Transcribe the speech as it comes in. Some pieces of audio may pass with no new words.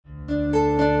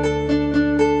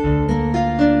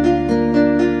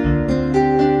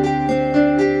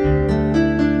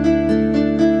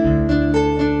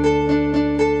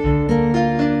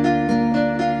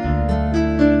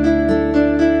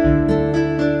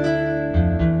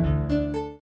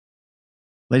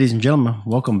Ladies and gentlemen,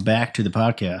 welcome back to the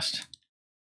podcast.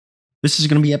 This is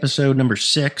going to be episode number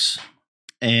 6,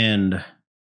 and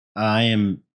I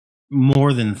am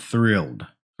more than thrilled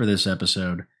for this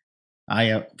episode.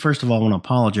 I first of all want to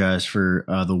apologize for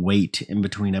the wait in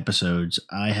between episodes.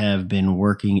 I have been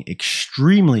working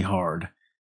extremely hard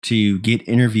to get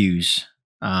interviews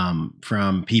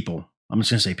from people. I'm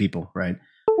just going to say people, right?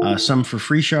 Some for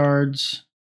free shards,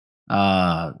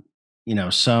 some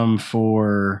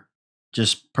for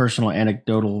just personal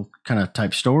anecdotal kind of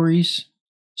type stories.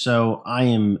 So I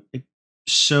am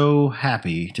so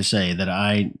happy to say that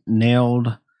I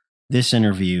nailed this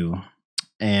interview,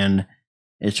 and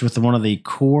it's with one of the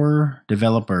core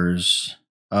developers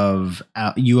of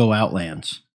UO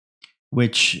Outlands,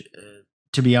 which,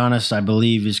 to be honest, I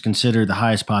believe is considered the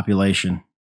highest population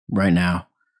right now.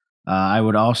 I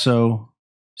would also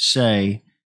say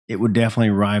it would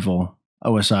definitely rival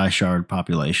OSI shard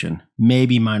population,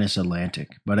 maybe minus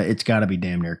Atlantic, but it's got to be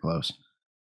damn near close.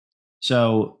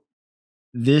 So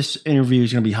this interview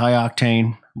is going to be high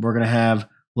octane. We're going to have a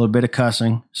little bit of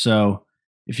cussing. So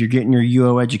if you're getting your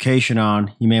UO education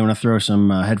on, you may want to throw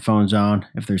some headphones on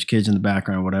if there's kids in the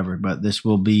background or whatever, but this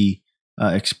will be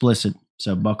explicit.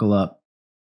 So buckle up.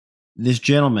 This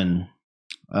gentleman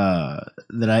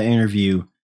that I interview,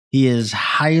 he is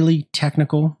highly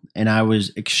technical, and I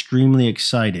was extremely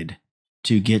excited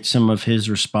to get some of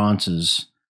his responses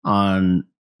on,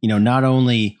 not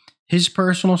only his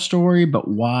personal story, but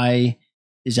why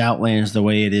is Outlands the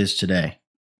way it is today.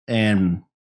 And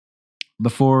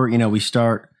before, we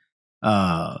start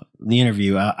the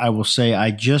interview, I will say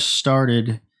I just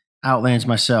started Outlands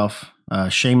myself,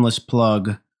 shameless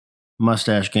plug,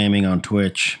 Mustache Gaming on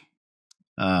Twitch.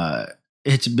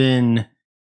 It's been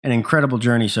an incredible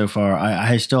journey so far.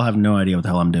 I still have no idea what the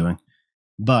hell I'm doing,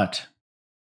 but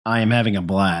I am having a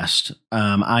blast.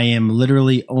 I am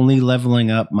literally only leveling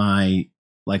up my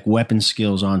weapon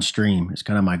skills on stream. It's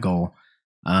kind of my goal.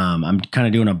 I'm kind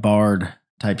of doing a bard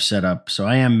type setup. So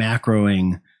I am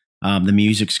macroing the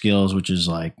music skills, which is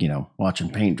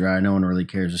watching paint dry. No one really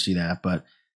cares to see that. But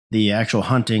the actual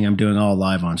hunting, I'm doing all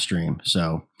live on stream.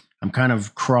 So I'm kind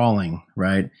of crawling,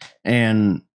 right?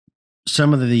 And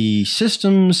some of the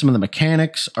systems, some of the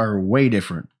mechanics are way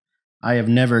different. I have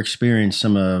never experienced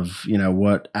some of,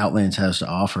 what Outlands has to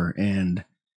offer. And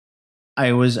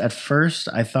at first,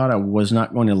 I thought I was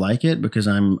not going to like it because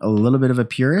I'm a little bit of a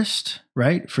purist,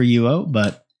 right, for UO.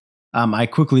 But I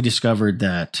quickly discovered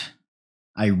that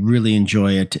I really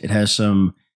enjoy it. It has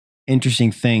some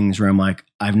interesting things where I'm like,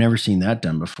 I've never seen that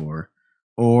done before.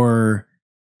 Or,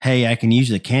 hey, I can use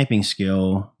the camping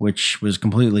skill, which was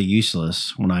completely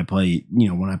useless when I played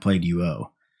UO.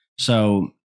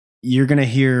 So you're going to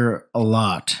hear a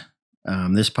lot.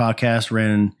 This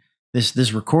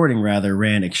recording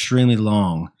ran extremely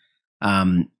long.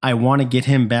 I want to get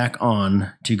him back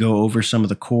on to go over some of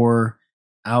the core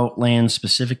Outland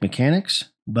specific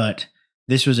mechanics, but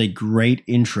this was a great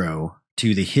intro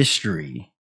to the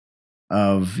history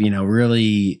of,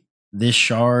 really this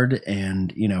shard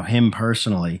and, him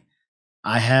personally.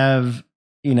 I have,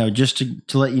 just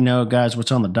to let you know, guys,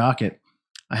 what's on the docket.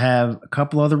 I have a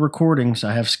couple other recordings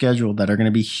I have scheduled that are going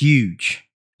to be huge.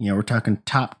 We're talking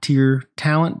top tier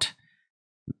talent,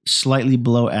 slightly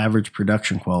below average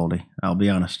production quality, I'll be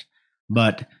honest.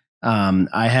 But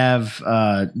I have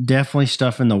definitely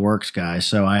stuff in the works, guys.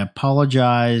 So I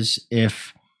apologize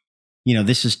if,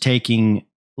 this is taking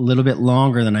a little bit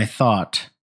longer than I thought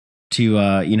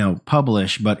to,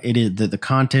 publish, but it is the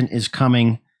content is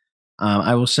coming.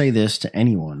 I will say this to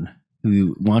anyone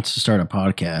who wants to start a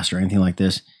podcast or anything like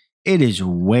this. It is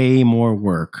way more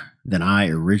work than I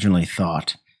originally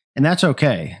thought. And that's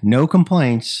okay. No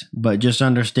complaints, but just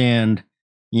understand,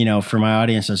 for my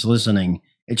audience that's listening,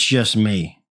 it's just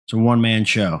me. It's a one-man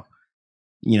show.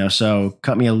 So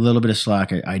cut me a little bit of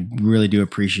slack. I really do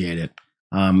appreciate it.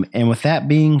 And with that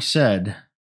being said,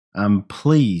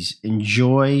 please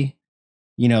enjoy,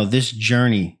 this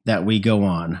journey that we go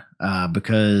on,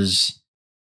 because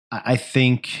I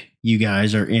think you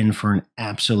guys are in for an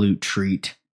absolute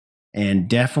treat. And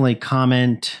definitely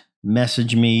comment,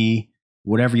 message me,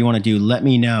 whatever you want to do. Let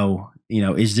me know,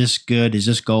 is this good? Is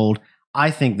this gold? I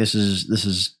think this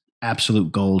is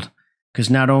absolute gold,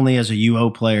 because not only as a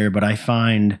UO player, but I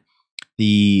find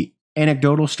the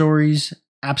anecdotal stories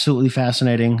absolutely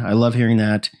fascinating. I love hearing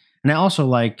that. And I also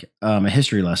like a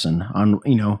history lesson on,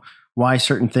 why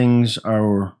certain things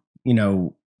are,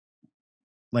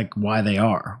 why they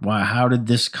are. How did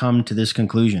this come to this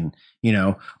conclusion?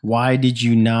 Why did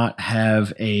you not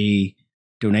have a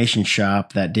donation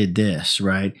shop that did this,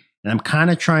 right? And I'm kind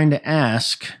of trying to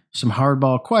ask some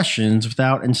hardball questions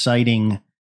without inciting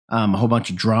a whole bunch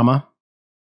of drama.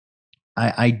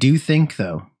 I do think,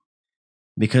 though,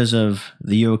 because of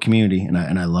the UO community, and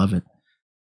I love it,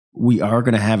 we are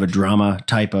going to have a drama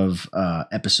type of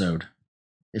episode,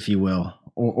 if you will,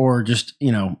 or just,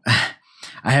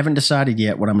 I haven't decided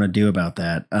yet what I'm going to do about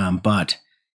that. But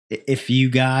if you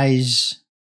guys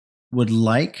would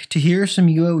like to hear some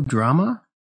UO drama,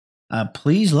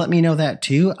 please let me know that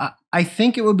too. I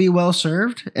think it would be well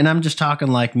served, and I'm just talking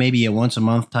like maybe a once a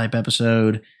month type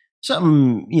episode,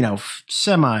 something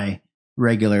semi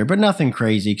regular, but nothing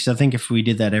crazy. Because I think if we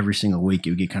did that every single week, it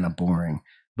would get kind of boring.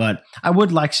 But I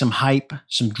would like some hype,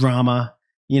 some drama.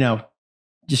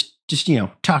 Just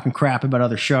talking crap about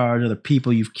other shards, other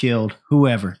people you've killed,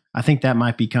 whoever. I think that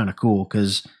might be kind of cool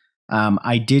because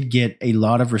I did get a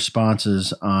lot of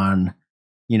responses on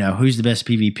who's the best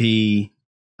PvP.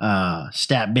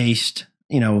 Stat based,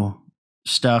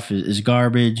 stuff is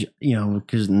garbage,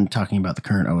 because I'm talking about the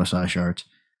current OSI shards.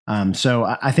 So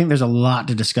I think there's a lot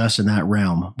to discuss in that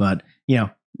realm, but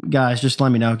guys, just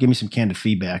let me know, give me some candid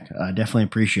feedback. I definitely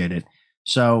appreciate it.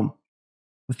 So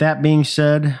with that being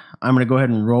said, I'm going to go ahead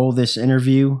and roll this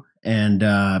interview, and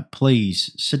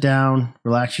please sit down,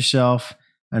 relax yourself,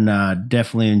 and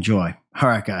definitely enjoy. All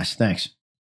right, guys. Thanks.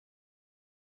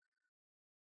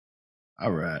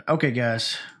 All right. Okay,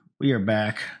 guys, we are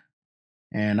back,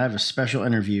 and I have a special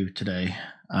interview today.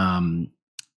 I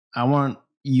want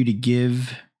you to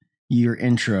give your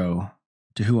intro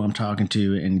to who I'm talking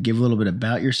to and give a little bit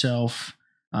about yourself,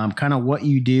 kind of what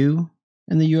you do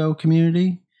in the UO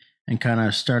community, and kind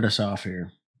of start us off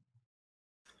here.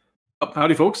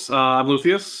 Howdy, folks. I'm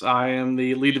Lutheus. I am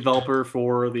the lead developer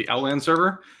for the Outland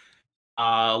server.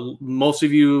 Most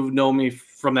of you know me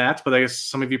from that, but I guess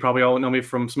some of you probably all know me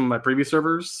from some of my previous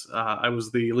servers. I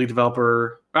was the lead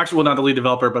developer, actually, well, not the lead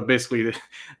developer, but basically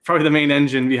probably the main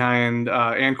engine behind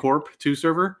Ancorp 2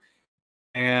 server,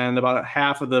 and about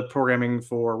half of the programming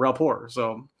for Relpor.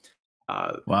 So,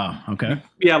 wow, okay,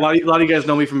 yeah, a lot of you guys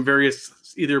know me from various,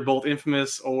 either both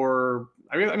infamous or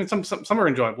I mean, some are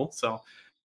enjoyable. So,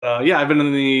 yeah, I've been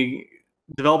in the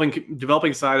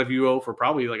developing side of UO for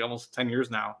probably like almost 10 years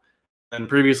now. And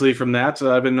previously from that,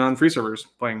 I've been on free servers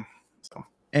playing. So.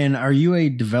 And are you a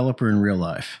developer in real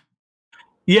life?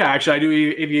 Yeah, actually, I do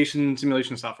aviation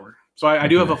simulation software. So I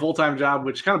do have a full-time job,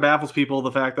 which kind of baffles people,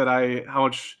 the fact that how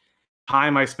much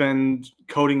time I spend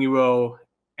coding UO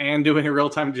and doing a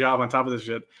real-time job on top of this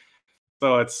shit.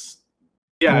 So it's,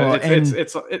 yeah,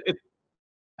 well,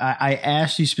 I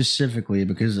asked you specifically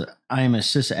because I am a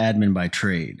sysadmin by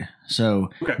trade.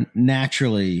 So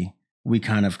naturally, we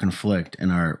kind of conflict in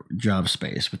our job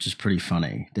space, which is pretty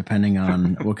funny, depending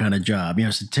on what kind of job.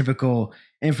 It's the typical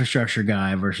infrastructure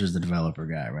guy versus the developer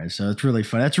guy, right? So it's really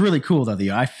fun. That's really cool, though,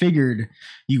 Theo. I figured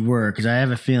you were, because I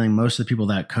have a feeling most of the people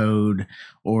that code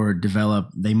or develop,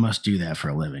 they must do that for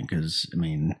a living, because, I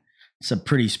mean, it's a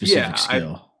pretty specific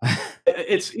skill.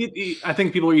 I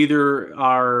think people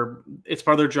it's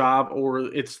part of their job, or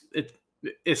it's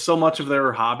so much of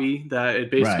their hobby that it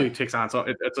basically takes on. So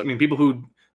I mean, people who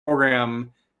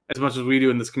program as much as we do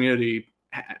in this community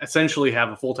essentially have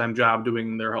a full-time job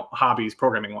doing their hobbies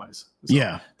programming wise. So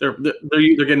yeah, they're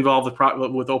getting involved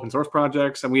with open source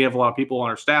projects, and we have a lot of people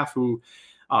on our staff who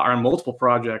are on multiple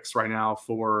projects right now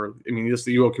for, I mean, just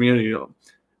the UO community,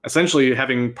 essentially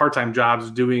having part-time jobs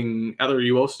doing other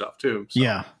UO stuff too. So.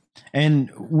 Yeah.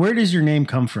 And where does your name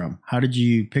come from? How did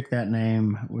you pick that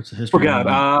name? What's the history? Oh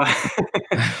God,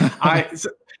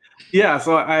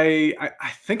 so I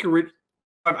think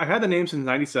I've had the name since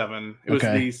 '97. It was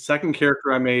the second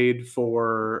character I made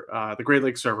for the Great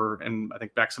Lakes server, and I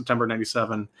think back September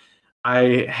 '97.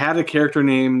 I had a character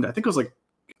named, I think it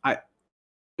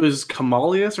was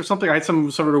Kamalius or something. I had some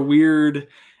sort of weird,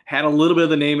 had a little bit of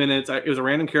the name in it. It was a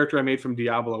random character I made from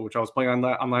Diablo, which I was playing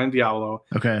online Diablo.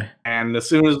 Okay. And as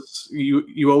soon as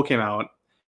UO came out,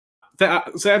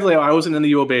 sadly I wasn't in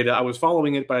the UO beta. I was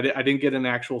following it, but I didn't get an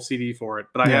actual CD for it.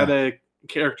 But I had a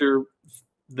character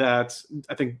that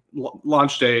I think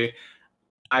launch day,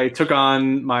 I took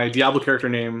on my Diablo character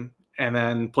name and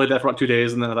then played that for about 2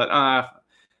 days, and then I thought,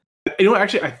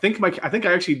 actually, I think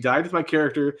I actually died with my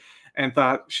character and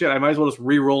thought, shit, I might as well just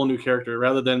re-roll a new character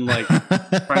rather than like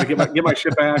trying to get my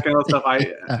shit back and all that stuff.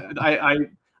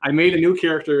 I made a new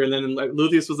character, and then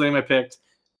Lutheus was the name I picked.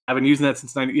 I've been using that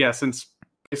since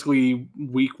basically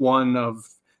week 1 of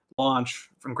launch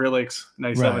from Great Lakes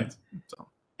 '97. Right. So,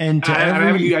 and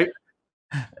to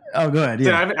oh, go ahead.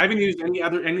 Yeah, I haven't used any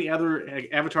other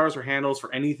avatars or handles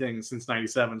for anything since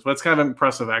 '97. So that's kind of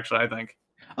impressive, actually, I think.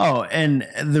 Oh, and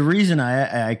the reason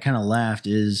I kind of laughed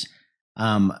is,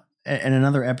 in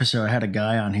another episode, I had a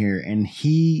guy on here, and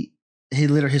he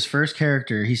his first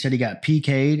character, he said he got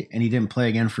PK'd and he didn't play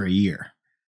again for a year.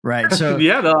 Right. So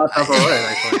yeah, no, that's all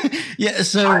right, actually. Yeah.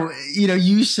 So,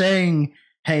 you saying,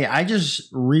 hey, I just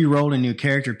re-rolled a new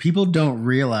character. People don't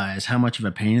realize how much of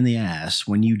a pain in the ass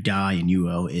when you die in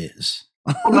UO is.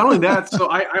 Well, not only that, so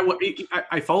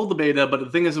I followed the beta, but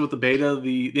the thing is with the beta,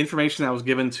 the information that was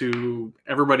given to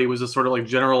everybody was just sort of like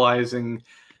generalizing,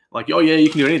 like, oh yeah,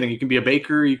 you can do anything. You can be a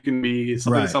baker, you can be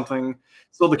something, something.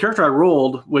 So the character I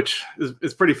rolled, which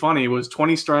is pretty funny, was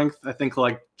 20 strength, I think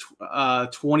like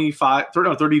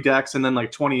 30 dex, and then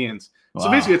like 20 ins. Wow. So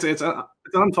basically, it's an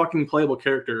unfucking playable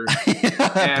character.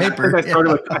 And I think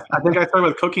I started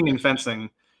with cooking and fencing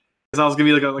because I was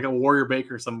gonna be like a warrior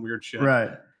baker or some weird shit.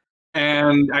 Right.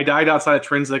 And I died outside of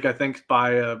Trinsic, I think,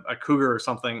 by a cougar or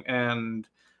something. And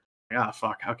yeah,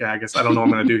 fuck. Okay, I guess I don't know what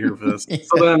I'm gonna do here for this.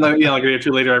 So then, like a day or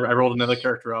two later, I rolled another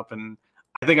character up, and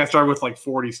I think I started with like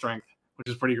 40 strength, which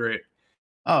is pretty great.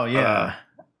 Oh yeah.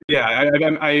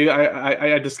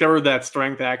 I discovered that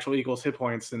strength actually equals hit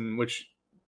points, and which,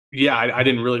 yeah, I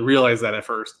didn't really realize that at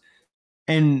first.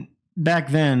 And back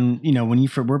then, when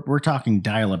we're talking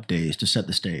dial-up days to set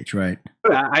the stage, right?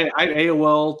 I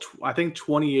AOL, I think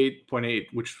 28.8,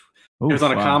 which it was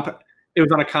on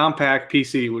a compact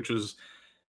PC, which was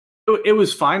it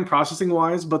was fine processing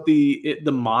wise, but the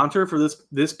monitor for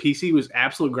this PC was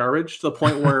absolute garbage to the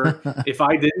point where if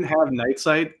I didn't have Night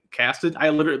Sight casted,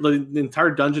 the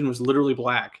entire dungeon was literally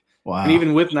black. Wow. And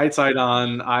even with Night Sight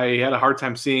on, I had a hard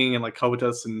time seeing in like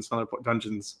Covetous and some other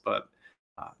dungeons, but.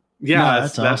 Yeah,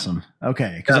 that's awesome.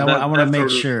 Okay, because I want to make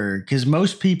sure, because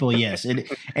most people, yes,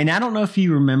 and I don't know if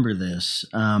you remember this,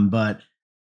 but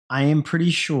I am pretty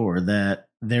sure that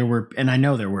there were, and I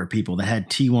know there were people that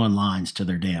had T1 lines to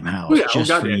their damn house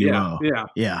just for UO.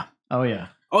 Yeah. Oh yeah.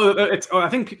 I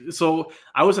think so.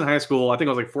 I was in high school. I think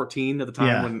I was like 14 at the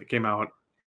time when it came out,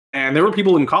 and there were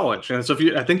people in college, and so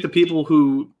I think the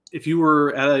people if you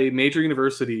were at a major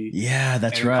university,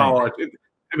 that's right. College,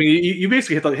 I mean, you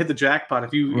basically hit the jackpot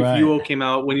if UO came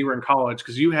out when you were in college,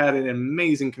 because you had an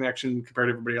amazing connection compared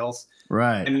to everybody else.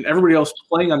 Right. And everybody else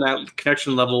playing on that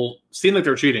connection level seemed like they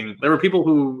were cheating. There were people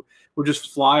who would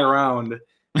just fly around,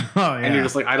 and you're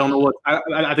just like, I don't know what.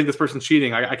 I think this person's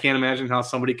cheating. I can't imagine how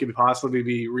somebody could possibly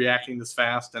be reacting this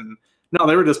fast. And no,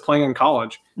 they were just playing in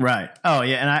college. Right. Oh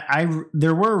yeah. And I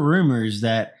there were rumors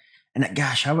that. And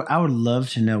gosh, I would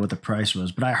love to know what the price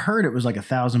was, but I heard it was like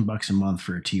 $1,000 a month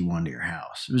for a T1 to your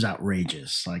house. It was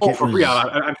outrageous. Like, I'm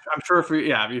sure if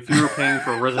you were paying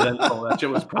for residential, that shit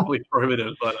was probably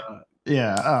prohibitive. But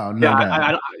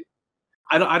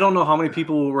I don't know how many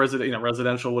people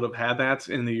residential would have had that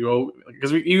in the UO,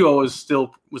 because UO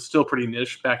was still pretty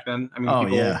niche back then. I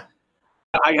mean,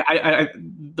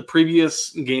 the previous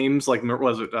games, like,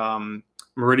 was it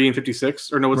Meridian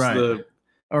 56 or no? What's the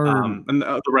and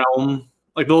the Realm,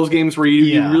 like those games where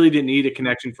you really didn't need a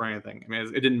connection for anything. I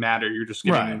mean, it didn't matter. You're just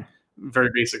getting very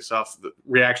basic stuff. The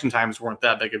reaction times weren't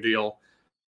that big a deal.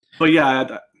 But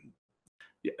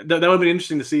that would be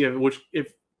interesting to see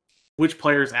which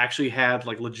players actually had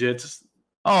like legit.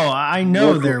 Oh, I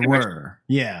know there were.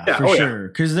 Yeah, for sure.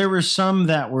 Because there were some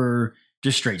that were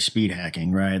just straight speed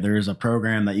hacking, right? There was a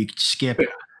program that you could skip,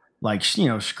 like,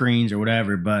 screens or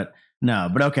whatever, but no.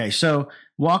 But okay, so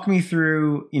walk me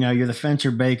through, you're the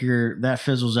fencer baker, that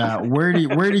fizzles out. Where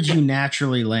did you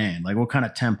naturally land? Like, what kind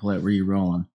of template were you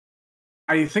rolling?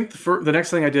 I think the next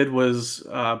thing I did was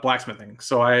blacksmithing.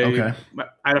 So I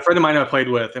had a friend of mine I played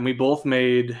with, and we both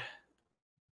made,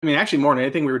 I mean, actually more than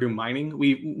anything, we were doing mining.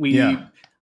 We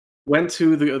went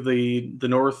to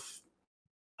the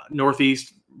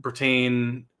northeast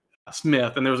Britain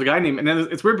Smith, and there was a guy named, and then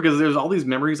it's weird because there's all these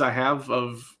memories I have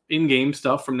of in-game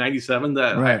stuff from '97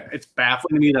 that it's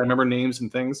baffling to me that I remember names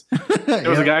and things. There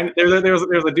was a guy, there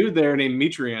was a dude there named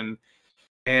Mitrian,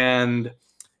 and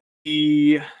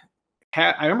he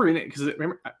had, I remember because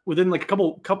within like a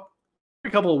couple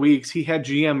of weeks he had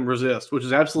GM resist, which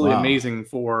is absolutely amazing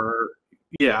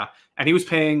and he was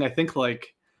paying, I think,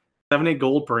 like 7-8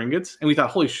 gold per ingots, and we thought,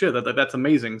 holy shit, that's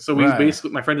amazing. So we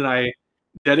basically, my friend and I,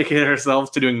 dedicated ourselves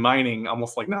to doing mining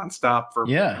almost like nonstop for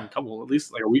at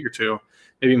least like a week or two,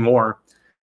 maybe more.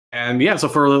 And so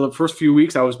for the first few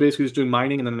weeks, I was basically just doing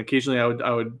mining, and then occasionally I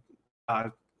would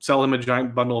sell him a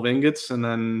giant bundle of ingots, and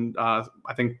then I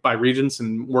think buy regents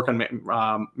and work on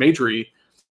majory.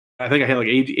 I think I had like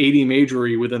 80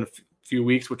 majory within a few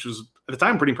weeks, which was at the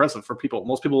time pretty impressive for people.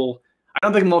 Most people, I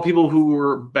don't think most people who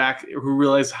were back who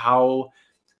realized how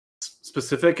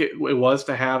specific it was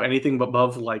to have anything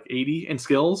above like 80 in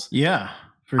skills. Yeah,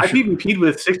 I PvP'd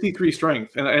with 63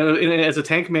 strength, and as a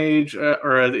tank mage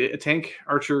or a tank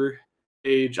archer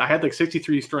mage, I had like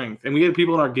 63 strength, and we had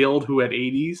people in our guild who had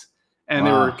 80s, and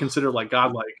they were Wow. considered like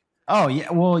godlike. Oh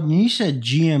yeah. Well, you said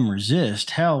GM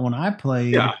Resist. Hell, when I Yeah,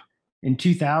 played in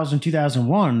 2000,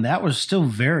 2001, that was still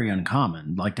very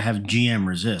uncommon, like to have GM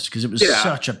Resist because it was yeah,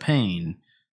 such a pain,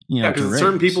 yeah. to Because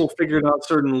certain raise. people figured out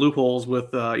certain loopholes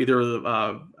with either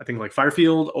I think like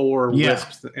Firefield or Yeah.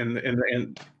 Wisps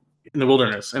in the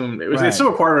wilderness, and it Right. still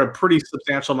required a pretty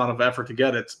substantial amount of effort to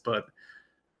get it. But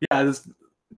yeah,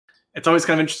 it's always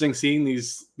kind of interesting seeing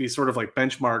these sort of like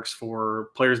benchmarks for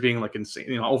players being like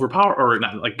insane, overpowered or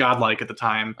not like godlike at the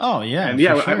time. Oh yeah, And for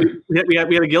yeah, sure. we had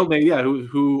a guild mate, yeah,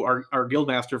 who our guild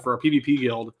master for our PvP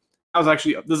guild. I was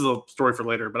actually, this is a story for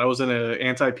later, but I was in an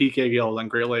anti PK guild on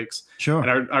Great Lakes, and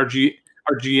Sure. our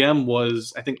GM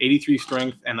was I think 83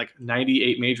 strength and like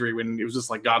 98 magery when it was just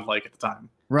like godlike at the time.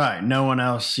 Right. No one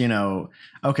else.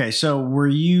 Okay, so were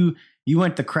you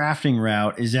went the crafting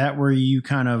route? Is that where you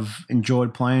kind of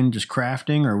enjoyed playing, just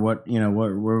crafting, or what?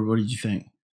 What did you think?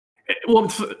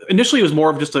 Well, initially it was more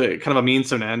of just a kind of a means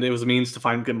to an end. It was a means to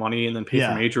find good money and then pay for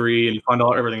Yeah. magery and fund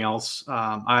all everything else.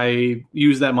 I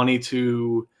used that money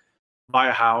to buy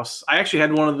a house. I actually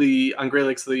had one of the on Great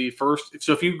Lakes the first.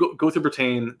 So if you go through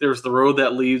Brittain, there's the road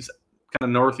that leads kind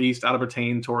of northeast out of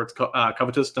Brittain towards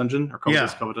Covetous Dungeon or Yeah.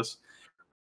 Covetous.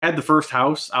 I had the first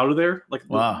house out of there, like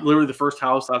Wow. literally the first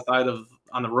house outside of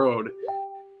on the road.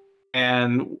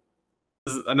 And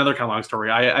this is another kind of long story.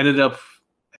 I ended up,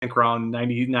 I think, around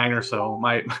 99 or so.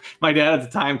 My dad at the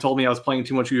time told me I was playing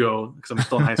too much Yu-Gi-Oh because I'm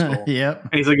still in high school. Yep.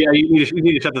 And he's like, "Yeah, you need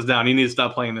to shut this down. You need to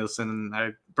stop playing this." And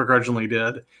I begrudgingly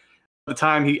did. At the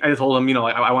time, I told him,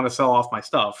 I want to sell off my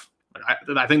stuff.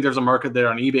 I think there's a market there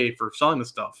on eBay for selling this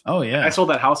stuff. Oh yeah. I sold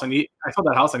that house on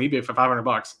eBay for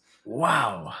 $500.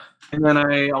 Wow. And then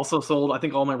I also sold, I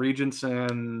think, all my reagents,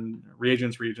 however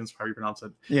you pronounce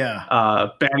it, Yeah.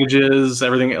 bandages,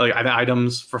 everything, like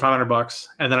items for $500.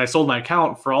 And then I sold my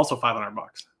account for also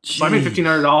 $500. So I made Jeez.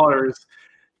 $1,500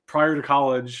 prior to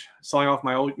college, selling off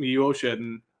my old UO shit.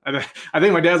 And I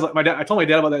think I told my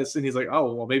dad about that, and he's like,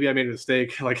 "Oh, well, maybe I made a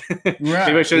mistake. Like, maybe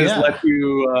I Right. should just Yeah. let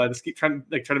you just keep trying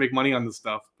to make money on this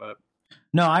stuff." But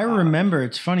No, I uh, remember.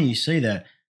 It's funny you say that.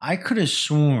 I could have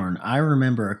sworn I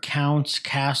remember accounts,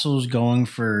 castles going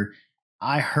for.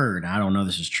 I heard. I don't know if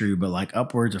this is true, but like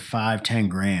upwards of 5, 10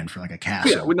 grand for like a yeah, we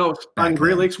castle know on back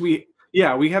Great then. Lakes, we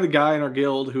had a guy in our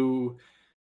guild who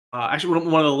actually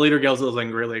one of the later guilds that was in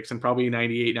Great Lakes in probably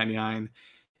 98, 99.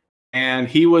 And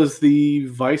he was the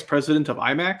vice president of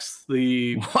IMAX,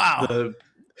 Wow. the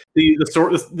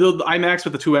IMAX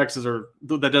with the two X's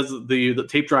that does the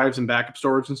tape drives and backup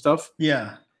storage and stuff.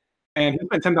 Yeah. And he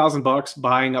spent $10,000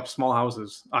 buying up small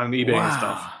houses on eBay and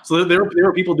stuff. Wow. So there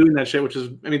were people doing that shit, which is,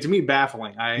 I mean, to me,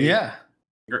 baffling. Yeah.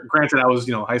 Granted, I was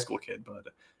a high school kid, but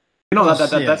Well,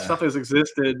 that yeah. stuff has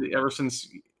existed ever since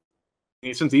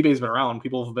eBay's been around.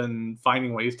 People have been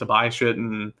finding ways to buy shit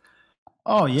and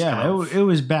Oh just yeah, kind of. it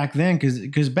was back then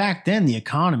because back then the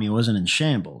economy wasn't in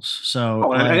shambles. So Oh,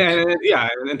 like, yeah,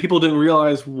 and people didn't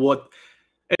realize what.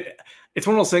 It's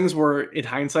one of those things where, in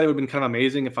hindsight, it would have been kind of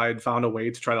amazing if I had found a way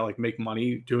to try to like make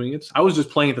money doing it. I was just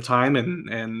playing at the time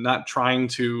and not trying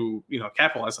to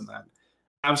capitalize on that.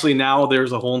 Obviously, now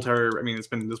there's a whole entire. I mean, it's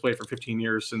been this way for 15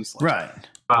 years since like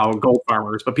right? gold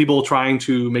farmers, but people trying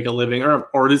to make a living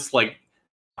or just like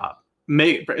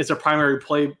make it's a primary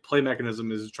play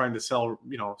mechanism is trying to sell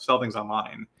things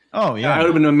online. Oh And it would have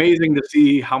yeah, been amazing to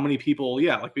see how many people,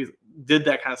 like we did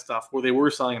that kind of stuff where they were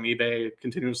selling on eBay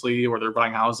continuously, or they're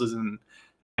buying houses and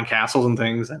castles and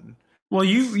things. And well,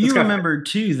 it's you kind of remember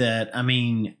too that I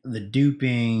mean the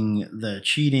duping, the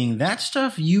cheating, that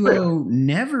stuff. yeah. UO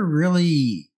never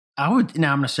really. I would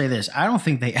now. I'm going to say this. I don't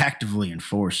think they actively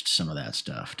enforced some of that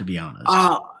stuff. To be honest.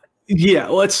 Uh, yeah.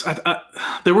 Well,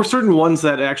 there were certain ones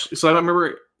that actually. So I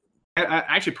remember,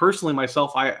 actually personally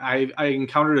myself, I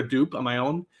encountered a dupe on my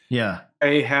own. Yeah.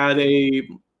 I had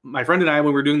my friend and I, when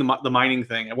we were doing the mining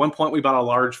thing, at one point we bought a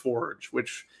large forge,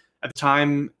 which at the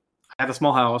time I had a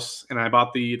small house, and I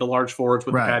bought the large forge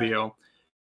with the Right. patio,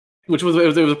 which was it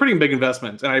was a pretty big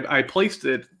investment. And I placed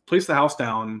the house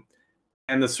down,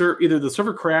 and either the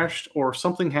server crashed or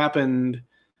something happened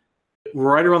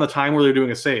right around the time where they're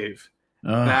doing a save.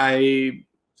 And I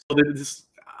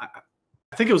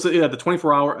think it was the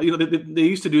 24-hour. They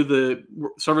used to do the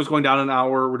servers going down an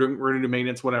hour. We're going to do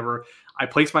maintenance, whatever. I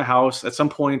placed my house at some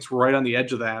points right on the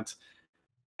edge of that,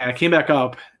 and I came back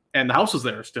up, and the house was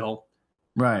there still,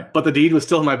 Right. but the deed was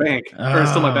still in my bank or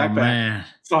still in my Oh backpack. man.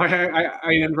 So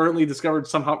I inadvertently discovered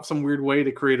some weird way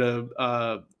to create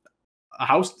a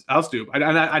house dupe.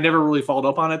 I never really followed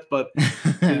up on it, but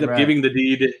ended up Right. giving the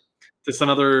deed to some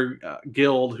other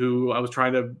guild who I was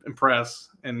trying to impress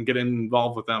and get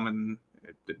involved with them, and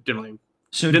it didn't really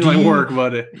So Didn't like work,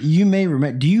 but you may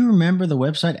remember. Do you remember the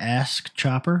website Ask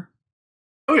Chopper?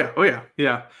 oh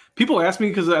yeah. People ask me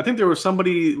because I think there was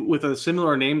somebody with a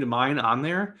similar name to mine on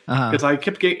there because I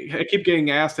keep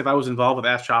getting asked if I was involved with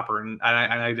Ask Chopper, and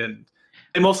I didn't.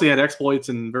 They mostly had exploits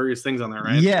and various things on there,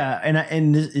 right? Yeah,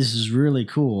 and this is really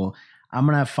cool. I'm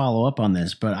gonna have to follow up on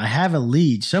this, but I have a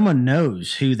lead. Someone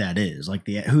knows who that is, like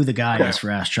who the guy is for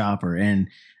Ask Chopper, and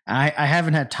I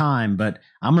haven't had time, but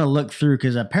I'm gonna look through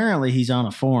because apparently he's on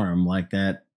a forum like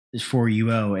that is for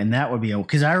UO, and that would be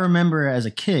because I remember as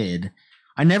a kid,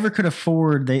 I never could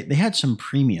afford. They had some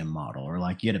premium model, or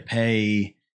like you had to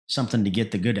pay something to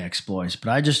get the good exploits,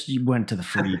 but I just went to the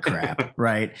free crap,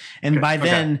 right? And by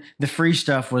then, the free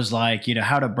stuff was like,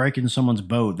 how to break in someone's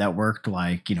boat that worked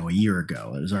like, a year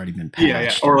ago. It was already been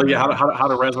patched. Or how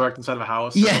to resurrect inside of a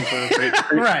house.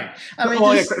 Right. I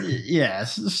mean,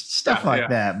 stuff like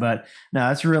that. But no,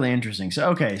 that's really interesting.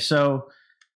 So, okay. So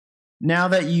now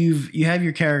that you have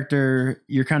your character,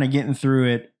 you're kind of getting through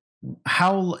it.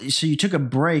 So you took a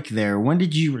break there. When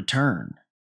did you return?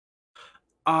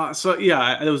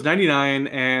 It was 99,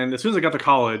 and as soon as I got to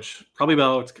college, probably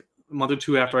about a month or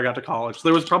two after I got to college, so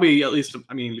there was probably at least,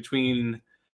 between, I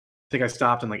think I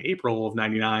stopped in like April of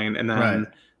 99, and then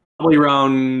probably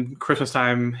around Christmas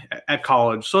time at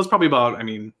college. So it's probably about,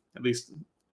 at least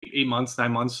 8 months,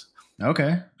 9 months.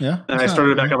 Okay, yeah. And I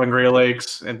started back up in Great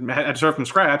Lakes and had to start from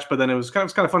scratch, but then it was kind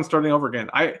of fun starting over again.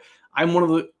 I'm one of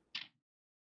the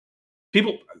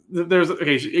people.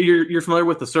 You're familiar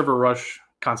with the server rush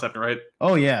concept, right?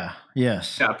 Oh yeah,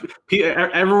 yes. Yeah,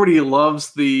 everybody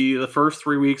loves the first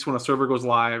 3 weeks when a server goes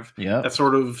live. Yeah, that's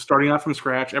sort of starting out from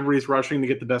scratch. Everybody's rushing to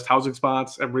get the best housing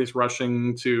spots. Everybody's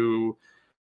rushing to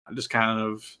just kind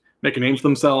of make a name for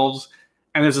themselves.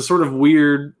 And there's a sort of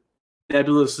weird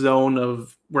nebulous zone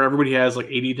of where everybody has like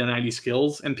 80 to 90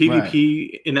 skills, and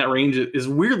PvP in that range is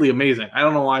weirdly amazing. I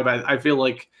don't know why, but I feel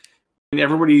like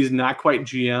everybody's not quite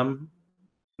GM.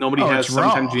 Nobody has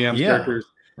 7-10 GM characters.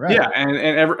 Right. Yeah, and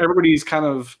everybody's kind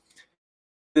of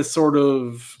this sort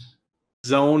of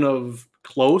zone of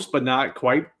close, but not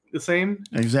quite the same.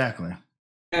 Exactly.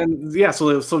 And yeah,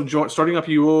 so starting up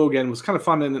UO again was kind of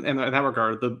fun in that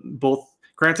regard.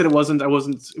 Granted, it wasn't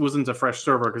a fresh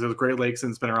server because it was Great Lakes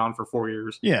and it's been around for 4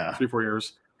 years. Yeah, 3-4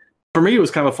 years. For me, it was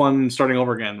kind of fun starting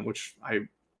over again, which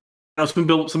some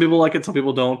people like it, some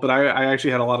people don't, but I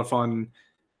actually had a lot of fun.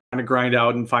 Kind of grind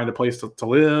out and find a place to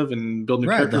live and build new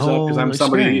characters up because I'm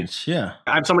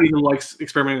somebody who likes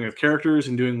experimenting with characters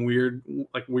and doing weird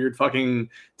fucking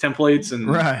templates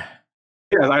and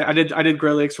I did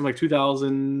Great Lakes from like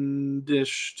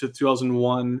 2000-ish to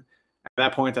 2001. At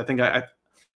that point, I think I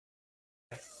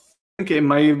think it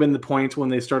might have been the point when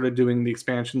they started doing the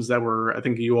expansions that were, I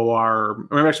think, UOR,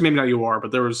 or actually maybe not UOR,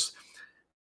 but there was.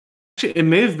 It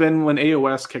may have been when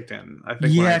AOS kicked in. I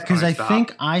think. Yeah, because I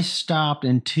think I stopped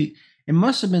it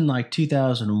must have been like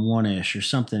 2001-ish or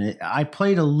something. I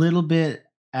played a little bit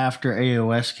after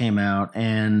AOS came out,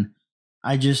 and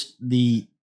I just the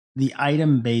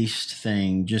item based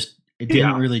thing it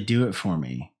didn't really do it for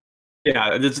me.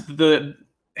 Yeah, it's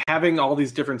having all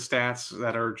these different stats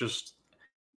that are just.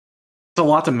 It's a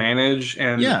lot to manage,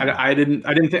 and I didn't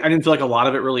feel like a lot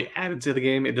of it really added to the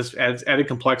game. It just added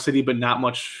complexity, but not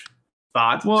much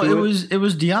thought. Well, it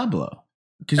was Diablo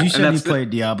because you said you played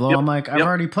Diablo. Yep. I'm like, I've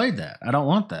already played that. I don't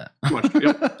want that.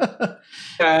 Yep.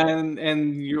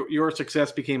 and your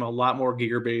success became a lot more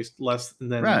gear based, less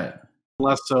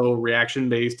so reaction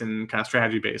based and kind of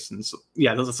strategy based. And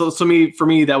so for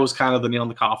me that was kind of the nail in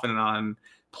the coffin on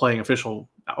playing official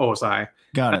OSI.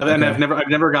 Got it. And I've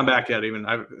never gone back yet. Even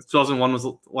 2001 was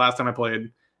the last time I played.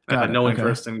 I had no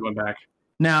interest in going back.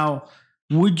 Now,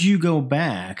 would you go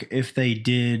back if they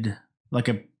did like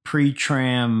a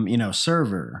pre-tram,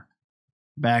 server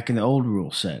back in the old rule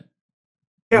set?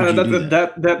 Yeah,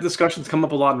 that discussion's come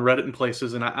up a lot in Reddit and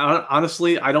places, and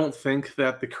honestly, I don't think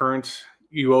that the current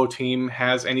UO team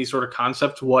has any sort of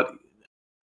concept what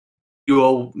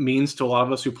UO means to a lot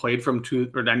of us who played from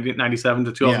 97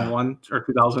 to 2001 or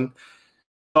 2000.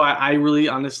 So I really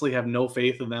honestly have no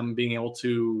faith in them being able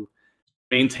to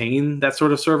maintain that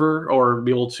sort of server or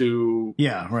be able to.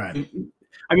 Yeah, right.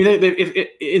 I mean,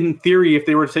 in theory, if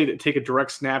they were to take a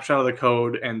direct snapshot of the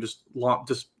code and just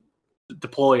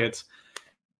deploy it,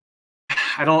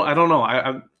 I don't know.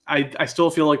 I still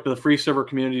feel like the free server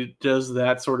community does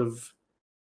that sort of.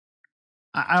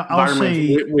 I'll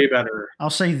say way better. I'll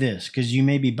say this because you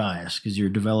may be biased because you're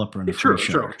a developer in a free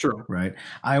show, true. Right?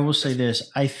 I will say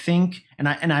this. I think, and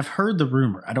I've heard the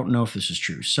rumor. I don't know if this is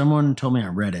true. Someone told me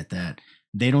on Reddit that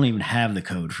they don't even have the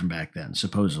code from back then,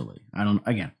 supposedly. I don't,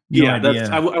 again, no Yeah, idea.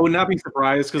 I would not be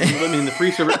surprised because I mean the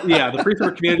free server, the free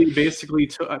server community basically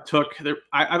took their.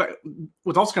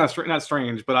 What's also kind of not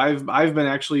strange, but I've been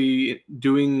actually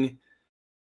doing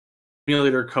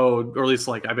emulator code, or at least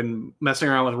like I've been messing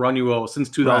around with RunUO since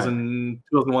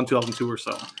 2001, 2002 or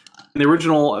so. And the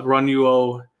original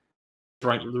RunUO, the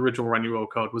original RunUO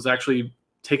code was actually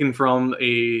taken from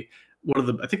one of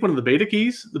the beta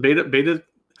keys, the beta.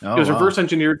 Oh, it was reverse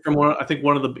engineered from one of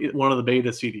the beta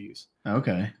CDs.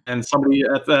 Okay. And somebody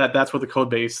that's what the code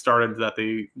base started that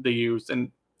they used.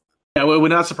 And yeah, it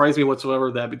would not surprise me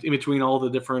whatsoever that in between all the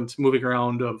different moving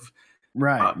around of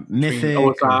Mythic,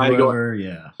 OSI, whoever,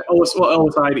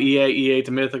 OSI to EA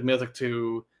to Mythic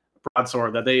to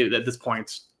Broadsword, that they at this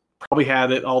point probably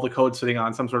had all the code sitting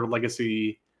on some sort of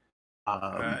legacy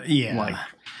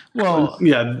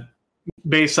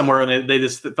base somewhere, and they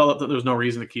just felt that there was no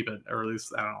reason to keep it, or at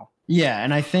least I don't know. Yeah,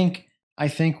 and I think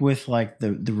with like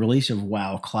the release of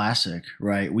WoW Classic,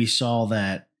 right, we saw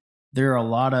that there are a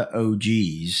lot of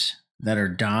OGs that are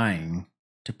dying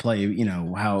to play,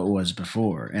 how it was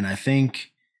before. And I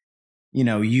think,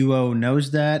 UO knows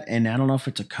that. And I don't know if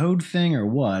it's a code thing or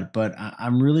what, but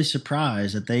I'm really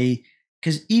surprised that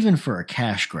because even for a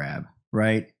cash grab,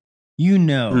 right,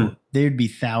 there'd be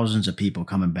thousands of people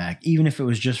coming back, even if it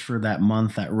was just for that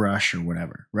month, that rush or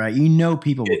whatever, right?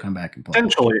 People will come back and play.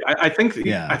 Essentially, I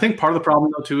think part of the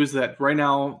problem though too is that right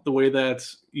now the way that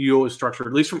UO is structured,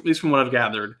 at least from what I've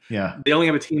gathered, they only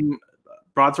have a team.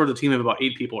 Broadsword, a team of about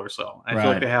 8 people or so. I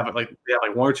feel like they have like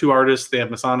 1 or 2 artists. They have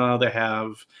Masana. They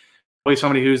have probably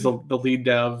somebody who's the lead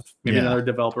dev, maybe another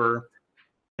developer,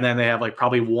 and then they have like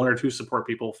probably 1 or 2 support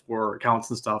people for accounts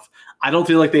and stuff. I don't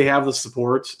feel like they have the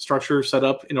support structure set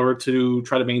up in order to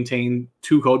try to maintain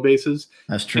 2 code bases.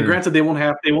 That's true. And granted, they won't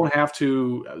have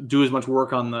to do as much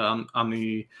work on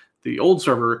the old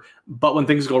server, but when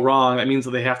things go wrong, that means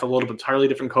that they have to load up an entirely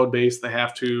different code base. They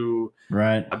have to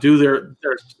do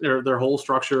their whole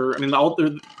structure. I mean,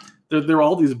 there are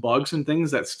all these bugs and things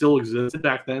that still existed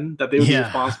back then that they would be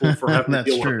responsible for having to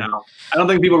deal with now. I don't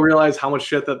think people realize how much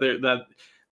shit that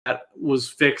was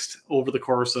fixed over the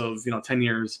course of 10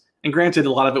 years. And granted,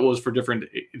 a lot of it was for different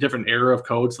era of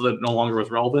code, so that it no longer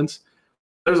was relevant.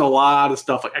 There's a lot of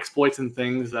stuff like exploits and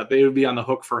things that they would be on the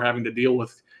hook for having to deal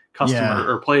with customer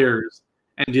or players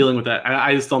and dealing with that.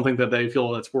 I just don't think that they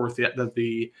feel it's worth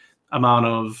the amount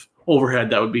of overhead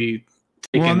that would be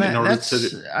taken in order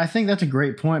to. I think that's a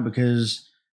great point, because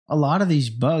a lot of these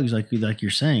bugs, like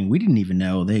you're saying, we didn't even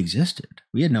know they existed.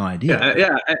 We had no idea.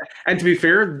 Yeah. And to be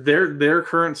fair, their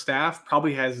current staff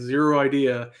probably has zero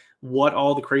idea what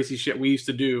all the crazy shit we used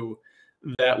to do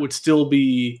that would still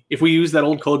be, if we use that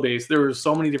old code base, there were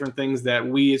so many different things that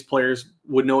we as players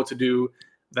would know what to do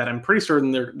that I'm pretty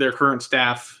certain their current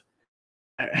staff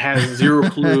has zero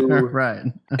clue. Right.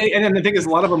 And then the thing is, a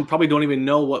lot of them probably don't even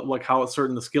know how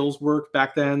certain the skills work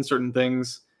back then, certain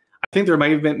things. I think there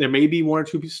may be 1 or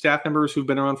 2 staff members who've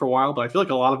been around for a while, but I feel like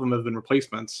a lot of them have been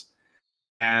replacements.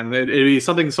 And it'd be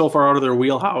something so far out of their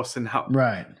wheelhouse, and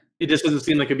it just doesn't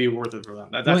seem like it'd be worth it for them.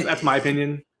 That's my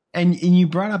opinion. And you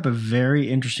brought up a very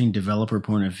interesting developer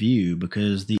point of view,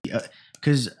 because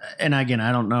and again,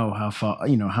 I don't know how far,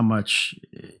 how much,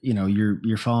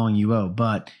 you're following UO,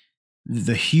 but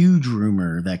the huge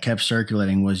rumor that kept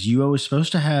circulating was UO was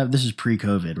supposed to have, this is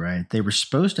pre-COVID, right? They were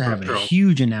supposed to have a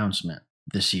huge announcement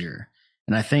this year.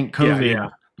 And I think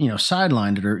COVID,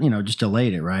 sidelined it, or, just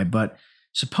delayed it. Right. But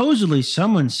supposedly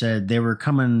someone said they were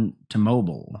coming to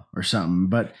mobile or something,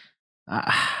 but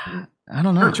I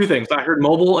don't know. I heard 2 things. I heard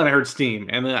mobile and I heard Steam.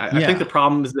 And I think the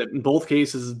problem is that in both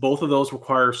cases, both of those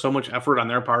require so much effort on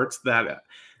their parts that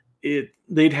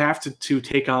they'd have to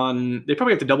take on, they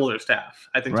probably have to double their staff,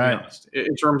 I think, to be honest,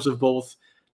 in terms of both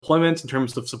deployments, in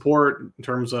terms of support, in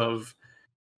terms of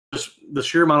just the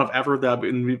sheer amount of effort that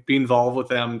would be involved with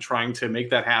them trying to make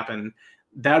that happen.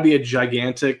 That'd be a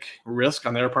gigantic risk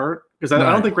on their part, because I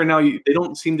don't think right now they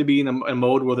don't seem to be in a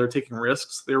mode where they're taking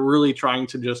risks. They're really trying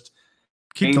to just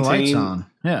keep the lights on.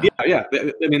 Yeah. I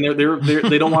mean,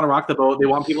 they don't want to rock the boat. They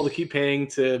want people to keep paying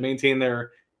to maintain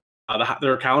their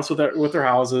accounts with their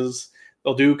houses.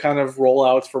 They'll do kind of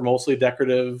rollouts for mostly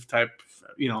decorative type,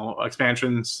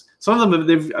 expansions. Some of them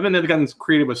they've gotten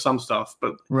creative with some stuff,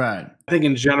 but I think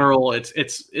in general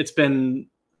it's been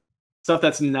stuff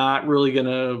that's not really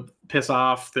gonna piss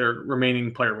off their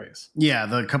remaining player base. Yeah,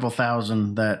 the couple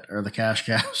thousand that are the cash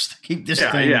cows to keep this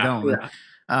thing going.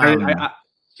 Yeah.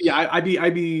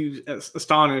 I'd be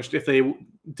astonished if they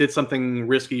did something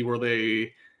risky where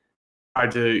they try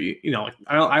to, like,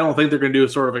 I don't think they're going to do a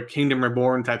sort of a Kingdom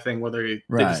Reborn type thing where they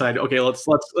decide, okay, let's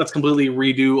completely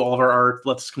redo all of our art,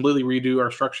 let's completely redo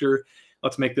our structure,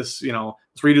 let's make this,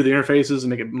 let's redo the interfaces and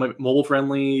make it mobile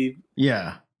friendly.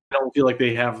 Yeah, I don't feel like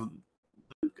they have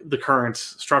the current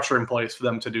structure in place for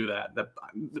them to do that.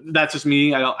 That's just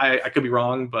me. I could be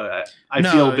wrong, but I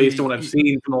feel based on what I've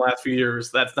seen from the last few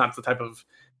years, that's not the type of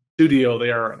studio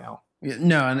they are right now.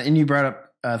 No, and you brought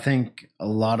up, I think, a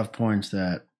lot of points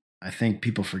that I think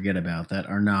people forget about that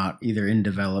are not either in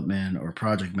development or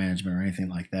project management or anything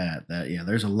like that. Yeah,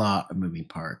 there's a lot of moving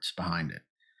parts behind it.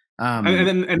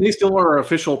 And they still are an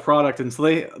official product, and so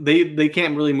they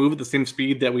can't really move at the same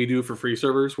speed that we do for free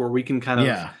servers, where we can kind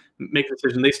of make a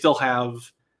decision. They still have,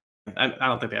 I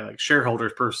don't think they have like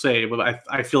shareholders per se, but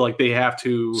I feel like they have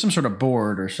to some sort of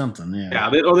board or something. Yeah,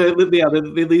 they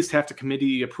at least have to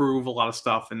committee approve a lot of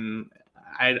stuff, and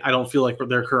I don't feel like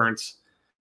their current,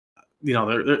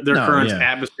 their current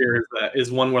atmosphere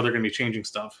is one where they're going to be changing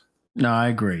stuff. No, I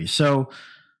agree. So.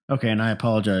 Okay, and I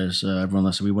apologize, everyone.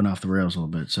 Listen, we went off the rails a little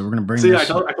bit, so we're going to bring. See,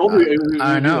 this. I told you.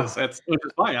 I know. It's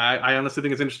fine. I honestly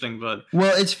think it's interesting, but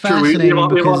it's fascinating. We have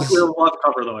a lot to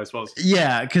cover, though, I suppose.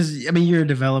 Yeah, because I mean, you're a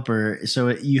developer,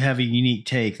 so you have a unique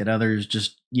take that others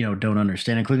just don't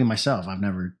understand, including myself. I've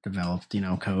never developed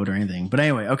code or anything. But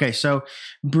anyway, okay, so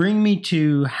bring me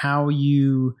to how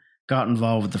you got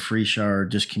involved with the FreeShard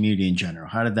just community in general.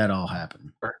 How did that all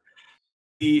happen? Sure.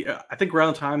 I think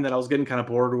around the time that I was getting kind of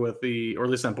bored with or at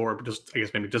least not bored, but just I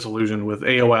guess maybe disillusioned with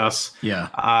AOS. Yeah.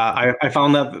 I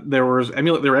found that there were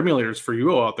emulators for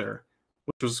UO out there,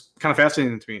 which was kind of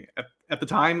fascinating to me. At the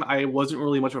time, I wasn't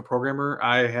really much of a programmer.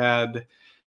 When I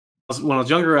was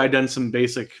younger, I'd done some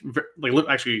basic,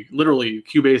 actually literally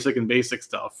QBasic and basic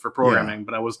stuff for programming,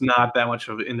 but I was not that much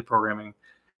into programming.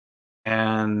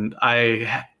 And I,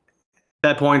 at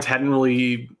that point, hadn't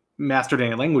really mastered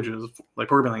any languages, like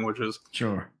programming languages.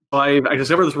 Sure. So I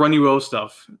discovered this Run UO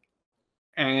stuff,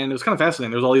 and it was kind of fascinating.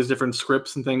 There's all these different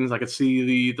scripts and things. I could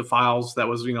see the files that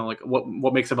was, like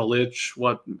what makes up a lich,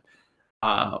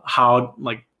 how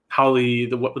the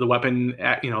weapon,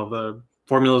 the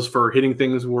formulas for hitting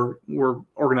things were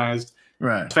organized.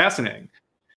 Right. It's fascinating.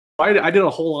 I did a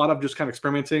whole lot of just kind of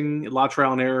experimenting, a lot of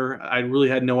trial and error. I really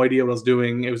had no idea what I was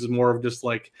doing. It was more of just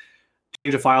like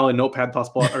change a file in Notepad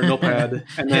or Notepad,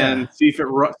 and then see if it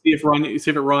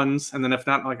runs, and then if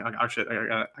not, like, oh shit,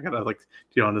 I gotta like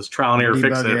this trial and error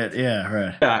fix it. Yeah,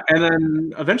 right. Yeah, and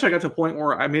then eventually I got to a point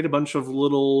where I made a bunch of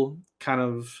little kind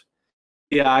of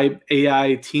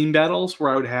AI team battles where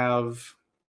I would have.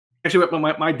 Actually,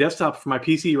 my desktop for my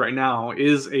PC right now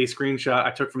is a screenshot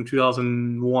I took from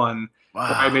 2001. Wow.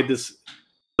 I made this.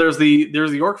 There's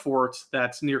the Orc Fort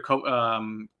that's near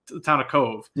the town of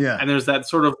Cove. Yeah. And there's that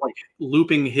sort of like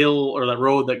looping hill or that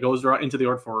road that goes right into the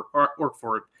Orc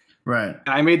Fort. Right. And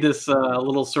I made this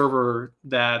little server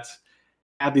that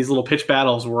had these little pitch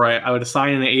battles where I would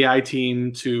assign an AI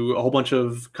team to a whole bunch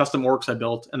of custom orcs I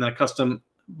built, and then a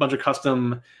bunch of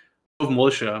custom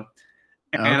militia.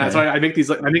 And so I make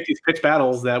these pitch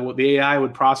battles that the AI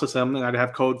would process them, and I'd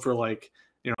have code for like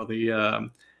the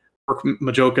Orc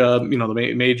Majoka,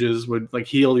 the mages would like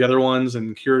heal the other ones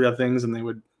and cure the other things, and they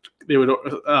would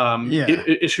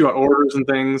issue out orders and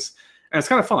things, and it's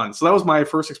kind of fun. So that was my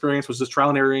first experience, was just trial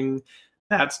and erroring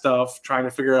that stuff, trying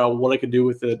to figure out what I could do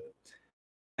with it.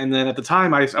 And then at the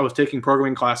time, I was taking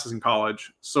programming classes in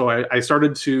college, so I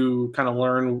started to kind of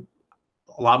learn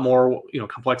a lot more,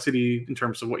 complexity in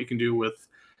terms of what you can do with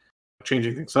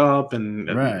changing things up and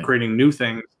creating new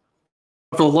things.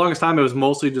 But for the longest time, it was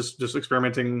mostly just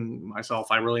experimenting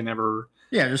myself. I really never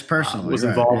just personally was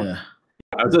involved. Yeah.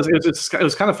 It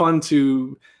was kind of fun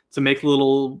to make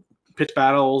little pitch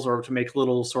battles or to make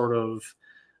little sort of,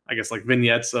 I guess, like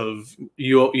vignettes of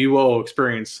UO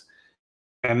experience.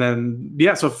 And then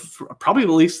so for probably at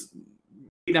least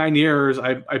 8-9 years,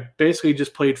 I basically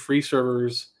just played free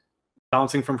servers,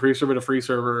 bouncing from free server to free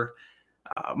server.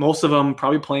 Most of them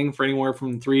probably playing for anywhere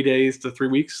from 3 days to 3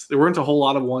 weeks. There weren't a whole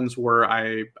lot of ones where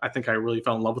I think I really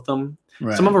fell in love with them.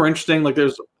 Right. Some of them are interesting. Like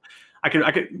I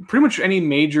could pretty much any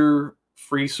major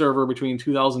free server between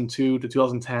 2002 to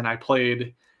 2010 I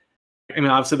played. I mean,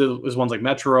 obviously there was ones like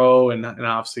Metro and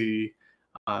obviously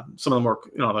some of them were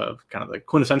the kind of the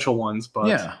quintessential ones.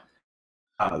 But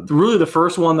really the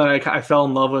first one that I fell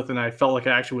in love with and I felt like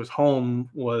I actually was home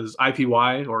was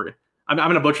IPY, or I'm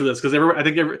going to butcher this because I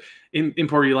think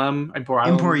Emporium, I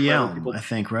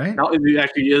think, right? No, it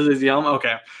actually is Yelm.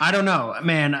 Okay, I don't know,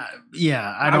 man.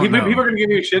 I don't know. People are going to give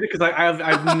me shit because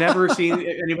I've never seen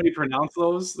anybody pronounce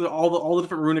those. All the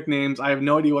different runic names. I have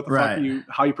no idea what the fuck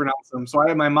how you pronounce them. So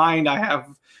in my mind, I have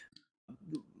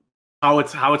how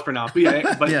it's pronounced. But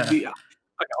yeah, but Yeah.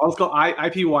 let's go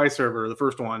IPY server, the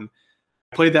first one.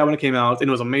 I played that when it came out, and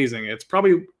it was amazing. It's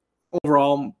probably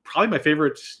overall my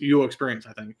favorite UO experience.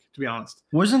 I think, to be honest.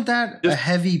 Wasn't that a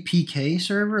heavy PK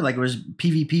server? Like it was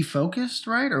PvP focused,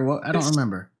 right? Or what? I don't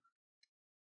remember.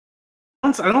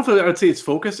 I don't know if I would say it's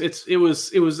focused. It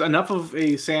was enough of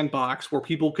a sandbox where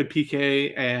people could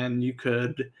PK and you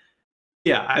could.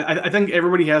 Yeah, I think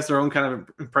everybody has their own kind of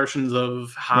impressions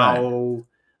of how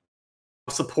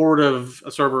supportive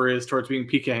a server is towards being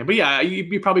PK. But yeah,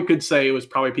 you probably could say it was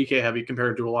probably PK heavy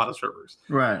compared to a lot of servers.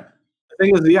 Right. The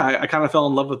thing is, yeah, I kind of fell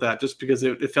in love with that just because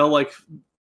it felt like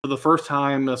for the first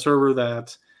time a server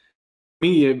that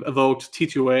me evoked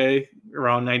T2A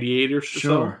around 98 or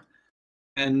so.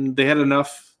 And they had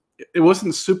enough. It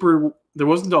wasn't super. There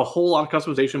wasn't a whole lot of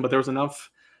customization, but there was enough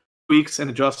tweaks and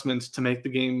adjustments to make the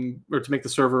game or to make the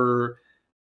server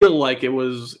feel like it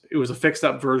was a fixed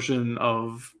up version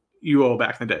of UO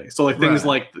back in the day. So like things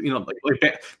like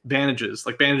like bandages,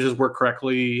 work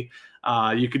correctly.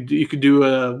 You could do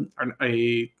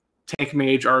a tank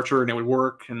mage archer and it would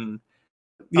work. And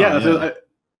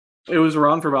it was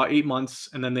around for about 8 months,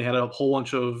 and then they had a whole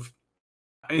bunch of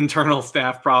internal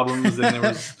staff problems, and there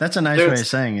was that's a nice way of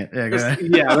saying it. Yeah, go ahead.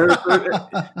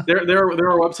 There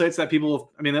are websites that people have,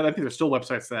 I mean, I think there's still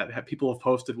websites that people have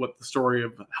posted what the story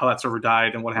of how that server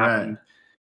died and what happened.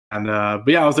 And but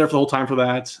yeah, I was there for the whole time for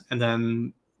that. And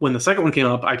then when the second one came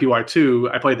up,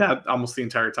 IPY2, I played that almost the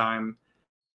entire time.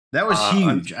 That was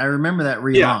huge. I remember that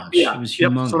relaunch. Yeah, it was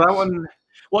humongous. So that one,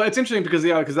 well, it's interesting because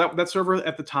that server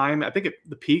at the time, I think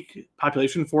the peak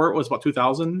population for it was about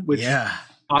 2,000, which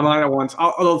online at once.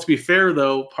 Although to be fair,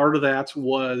 though, part of that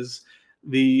was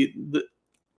the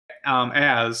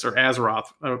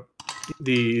Azeroth,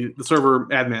 the server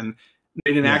admin,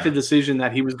 made an active decision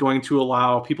that he was going to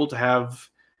allow people to have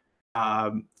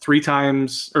 3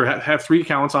 times or have 3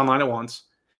 accounts online at once,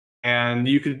 and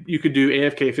you could do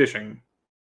AFK fishing.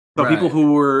 So people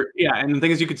who were and the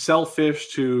thing is, you could sell fish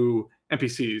to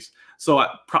NPCs. So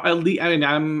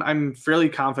I'm fairly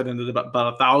confident that about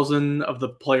 1,000 of the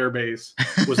player base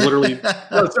was literally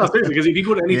because if you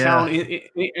go to any town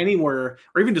anywhere,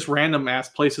 or even just random ass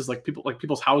places like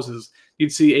people's houses,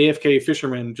 you'd see AFK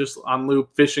fishermen just on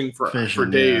loop fishing for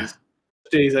days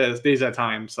at a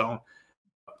time. So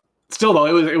still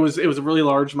though, it was a really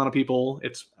large amount of people.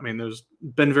 There's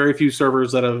been very few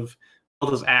servers that have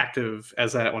felt as active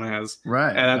as that one has.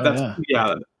 Right. And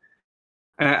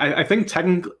and I think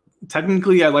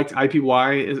technically I liked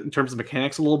IPY in terms of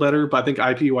mechanics a little better, but I think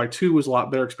IPY2 was a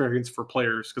lot better experience for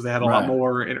players because they had a lot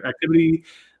more interactivity.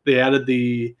 They added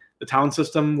the town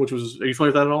system, which was, are you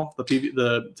familiar with that at all?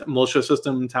 The militia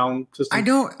system, town system? I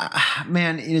don't,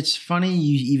 man, it's funny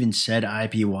you even said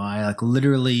IPY, like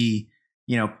literally,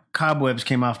 cobwebs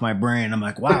came off my brain. I'm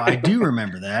like, wow, I do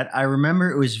remember that. I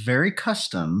remember it was very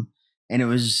custom, and it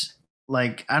was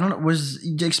like, I don't know,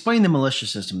 explain the militia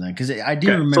system then, because I do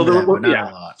remember that, but not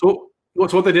a lot. So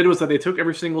what they did was that they took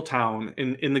every single town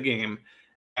in the game,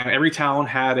 and every town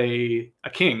had a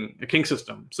king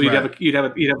system. So you'd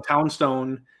have a town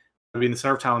stone, be in the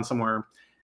center of town somewhere,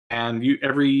 and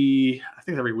every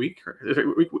week,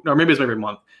 or maybe it's every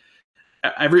month.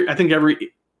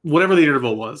 Whatever the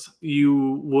interval was,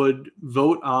 you would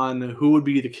vote on who would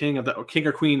be the king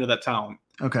or queen of that town.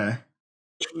 Okay.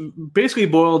 Basically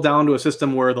boiled down to a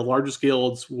system where the largest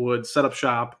guilds would set up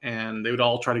shop and they would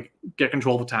all try to get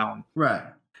control of the town. Right.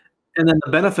 And then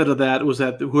the benefit of that was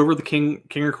that whoever the king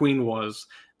or queen was,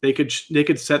 they could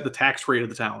set the tax rate of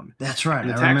the town. That's right.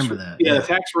 I remember that. Yeah, the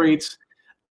tax rates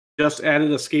just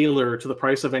added a scaler to the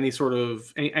price of any sort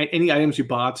of any items you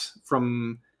bought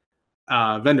from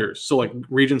vendors. So like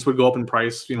regions would go up in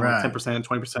price, 10%,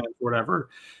 20%, whatever.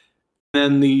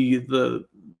 And then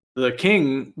the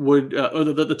king would or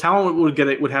the town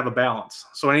would have a balance.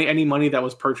 So any money that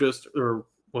was purchased or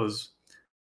was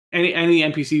any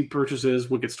NPC purchases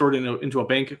would get stored into a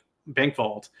bank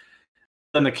vault.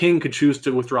 Then the king could choose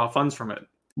to withdraw funds from it.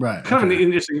 Right. Kind of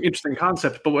an interesting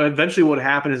concept. But eventually what would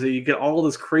happen is that you get all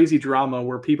this crazy drama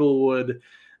where people would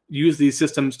use these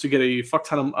systems to get a fuck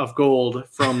ton of gold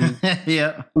from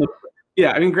yeah.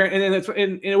 I mean,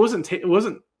 and it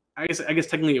wasn't. I guess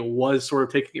technically it was sort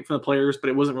of taking it from the players, but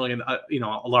it wasn't really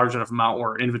a large enough amount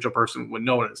where an individual person would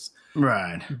notice.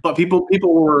 Right. But people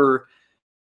were,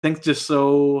 I think, just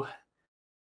so.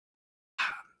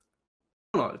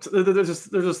 I don't know. There's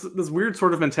just this weird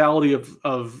sort of mentality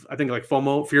of I think like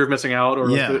FOMO, fear of missing out, or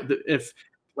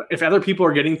if other people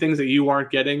are getting things that you aren't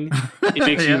getting, it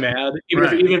makes you mad.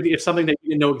 Even if something that you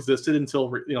didn't know existed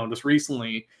until just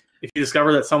recently, if you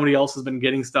discover that somebody else has been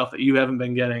getting stuff that you haven't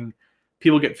been getting,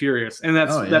 people get furious, and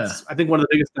that's Oh, that's I think one of the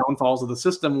biggest downfalls of the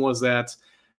system was that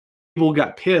people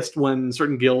got pissed when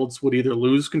certain guilds would either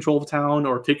lose control of a town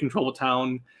or take control of a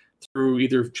town through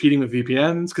either cheating with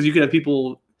VPNs, because you could have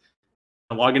people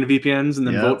log into VPNs and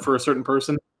then vote for a certain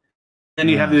person. And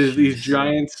you have these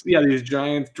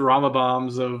giant drama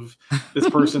bombs of this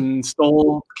person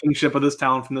stole kingship of this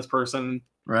town from this person.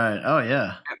 Right. Oh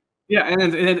yeah. Yeah,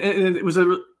 and it was a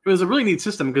really neat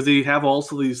system, because they have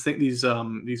also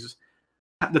the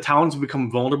towns would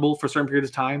become vulnerable for a certain period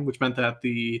of time, which meant that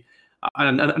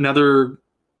another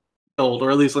guild, or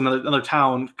at least another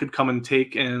town, could come and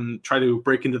take and try to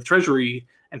break into the treasury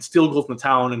and steal gold from the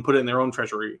town and put it in their own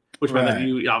treasury, which meant that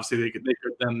they could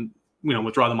then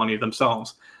withdraw the money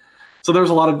themselves. So there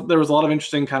was a lot of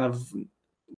interesting kind of. It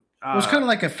was kind of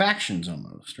like a factions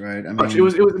almost, right? I mean, it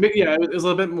was a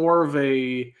little bit more of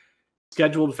a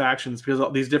scheduled factions, because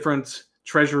all these different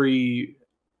treasury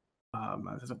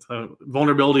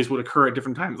vulnerabilities would occur at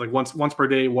different times. Like once per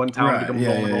day, one town becomes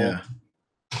vulnerable. Yeah.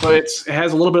 But it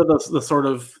has a little bit of the sort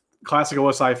of classic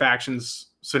OSI factions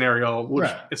scenario, which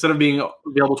instead of being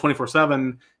available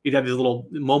 24/7, you'd have these little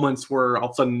moments where all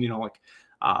of a sudden,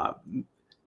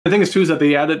 the thing is too is that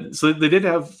they did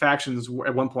have factions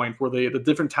at one point where the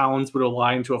different towns would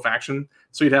align to a faction.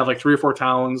 So you'd have like 3 or 4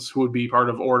 towns who would be part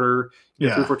of order,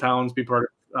 3 or 4 towns be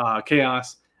part of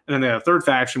chaos, and then they have a third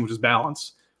faction, which is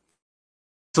balance.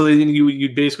 So then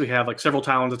you'd basically have like several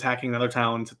towns attacking another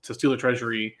town to steal the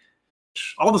treasury.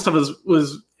 All this stuff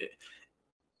was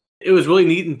really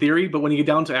neat in theory, but when you get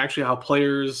down to actually how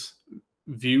players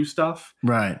view stuff,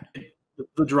 right,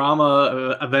 the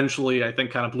drama eventually, I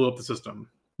think, kind of blew up the system.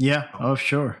 Yeah. Oh,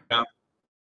 sure. Yeah.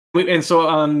 And so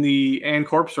on the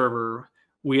AnCorp server,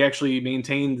 we actually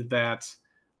maintained that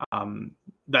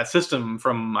system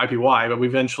from IPY, but we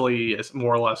eventually,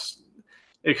 more or less,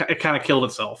 it kind of killed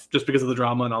itself just because of the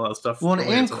drama and all that stuff. Well,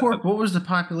 in AnCorp, what was the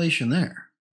population there?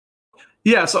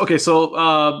 Yeah. So okay. So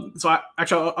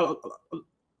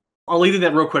I'll lead in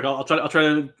that real quick. I'll try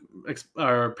to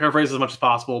paraphrase as much as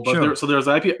possible. But sure. There's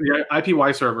an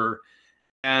IPY server,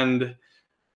 and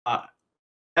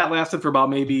that lasted for about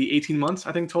maybe 18 months,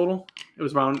 I think, total. It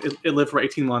was around. It lived for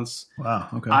 18 months. Wow.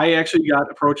 Okay. I actually got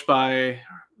approached by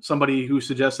somebody who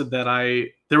suggested that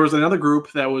there was another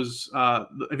group that was. Have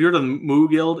you heard of the Moo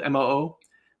Guild? MOO.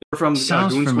 They're from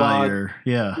Sounds Goon familiar.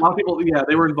 Squad. Yeah. A lot of people. Yeah,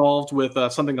 they were involved with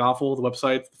Something Awful, the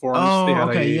website, the forums. Oh, they had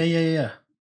okay. Yeah.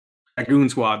 A Goon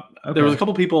Squad. Okay. There was a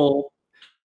couple people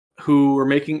who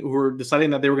were deciding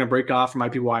that they were going to break off from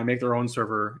IPY and make their own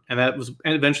server, and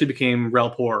eventually became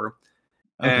Relpor.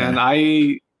 Okay. And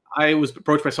I was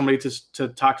approached by somebody to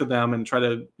talk to them and try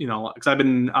to, because I've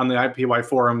been on the IPY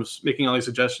forums making all these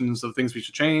suggestions of things we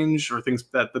should change or things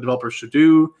that the developers should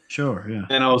do. Sure, yeah.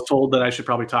 And I was told that I should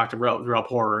probably talk to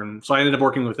Relpor, and so I ended up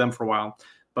working with them for a while.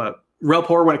 But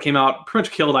Relpor, when it came out, pretty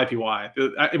much killed IPY.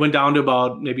 It went down to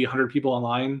about maybe 100 people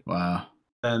online. Wow.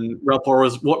 And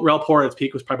Relpor at its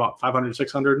peak was probably about 500,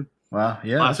 600. Wow,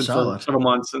 yeah, lasted for several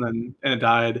months, and it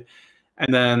died.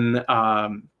 And then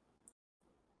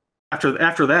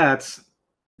after that,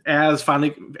 as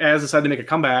decided to make a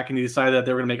comeback, and he decided that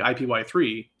they were going to make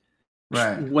IPY3,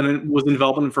 right, when it was in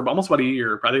development for almost about a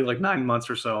year, probably like 9 months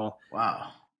or so.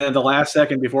 Wow. And the last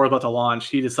second before it was about to launch,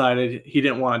 he decided he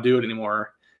didn't want to do it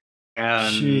anymore.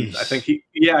 And jeez. I think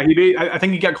I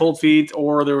think he got cold feet,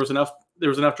 or there was enough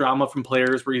drama from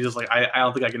players where he's just like, I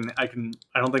don't think I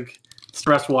don't think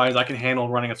stress wise I can handle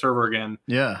running a server again.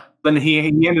 Yeah. Then he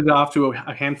ended it off to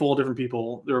a handful of different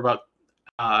people. There were about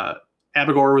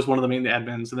Abigor was one of the main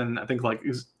admins, and then I think like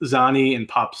Zani and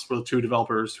Pups were the 2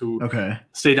 developers who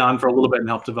stayed on for a little bit and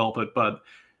helped develop it. But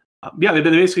they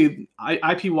basically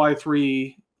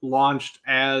IPY3 launched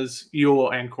as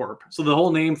UO AnCorp. So the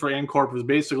whole name for AnCorp was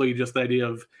basically just the idea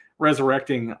of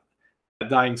resurrecting a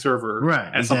dying server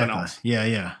as something else.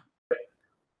 Yeah.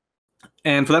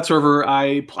 And for that server,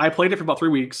 I played it for about 3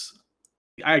 weeks.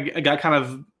 I got kind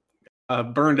of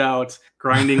burned out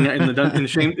grinding in the dungeon.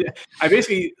 Shame.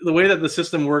 The way that the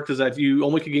system worked is that you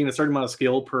only could gain a certain amount of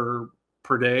skill per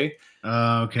day.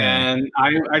 Okay. And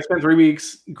I spent 3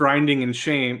 weeks grinding in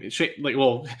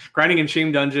grinding in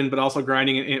Shame Dungeon, but also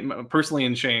grinding personally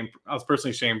in Shame. I was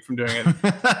personally shamed from doing it.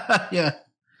 Yeah.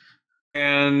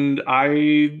 And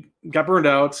I got burned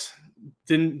out.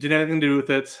 Didn't have anything to do with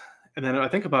it. And then I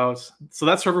think so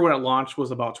that server when it launched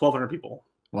was about 1,200 people.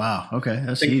 Wow. Okay,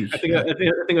 that's huge. I think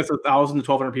it's 1,000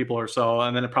 to 1,200 people or so,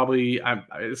 and then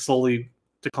it slowly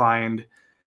declined.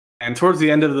 And towards the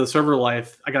end of the server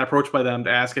life, I got approached by them to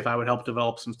ask if I would help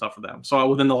develop some stuff for them. So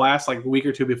within the last week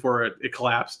or two before it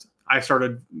collapsed, I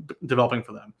started developing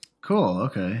for them. Cool.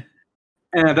 Okay.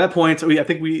 And at that point, I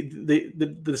think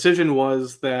the decision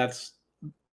was that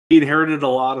we inherited a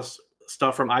lot of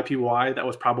stuff from IPY that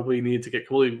was probably needed to get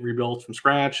completely rebuilt from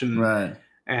scratch and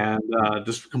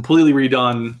just completely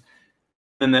redone.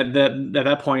 And at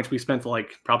that point, we spent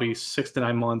like probably 6 to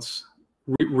 9 months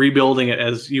rebuilding it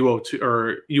as UO2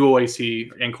 or UOAC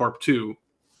and Corp 2.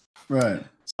 Right.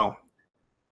 So,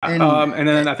 and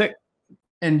then I think.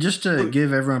 And just to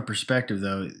give everyone perspective,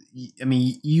 though, I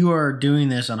mean, you are doing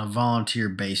this on a volunteer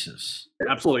basis.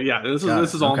 Absolutely, yeah. This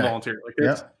is all volunteer. Like,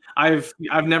 I've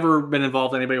never been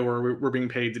involved in anybody where we're being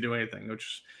paid to do anything,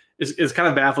 which is kind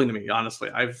of baffling to me,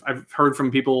 honestly. I've heard from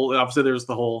people. Obviously, there's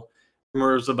the whole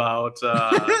rumors about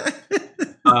the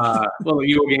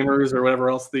UO Gamers or whatever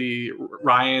else, the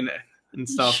Ryan and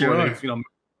stuff. Sure. Where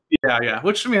they've,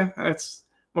 which I mean, it's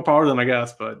more power to them, I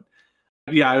guess, but.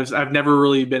 Yeah, I've never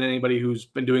really been anybody who's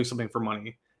been doing something for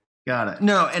money. Got it.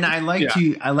 No, and I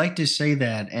like to say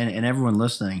that, and everyone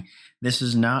listening, this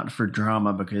is not for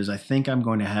drama because I think I'm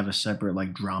going to have a separate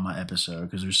like drama episode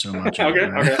because there's so much.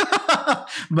 Okay.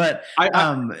 But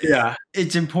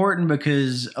it's important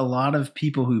because a lot of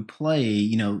people who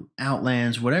play,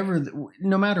 Outlands, whatever,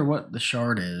 no matter what the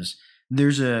shard is,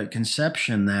 there's a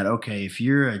conception that okay, if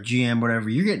you're a GM, whatever,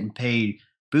 you're getting paid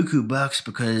buku bucks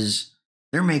because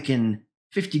they're making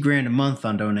 50 grand a month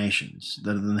on donations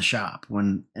than the shop,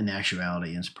 when in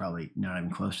actuality it's probably not even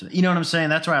close to that. You know what I'm saying?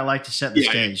 That's why I like to set the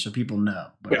stage so people know.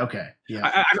 But okay,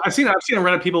 yeah. I've seen a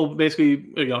Reddit people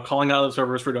basically calling out the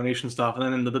servers for donation stuff,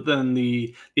 and then the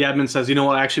admin says, you know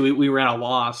what? Actually, we ran a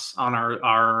loss on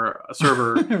our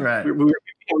server. Right.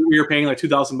 We were paying like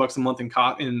 $2,000 a month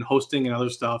in hosting and other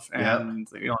stuff, and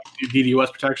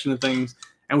DDoS protection and things,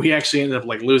 and we actually ended up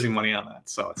like losing money on that.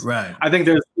 So it's right. I think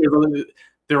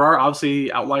there are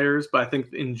obviously outliers, but I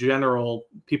think in general,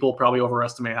 people probably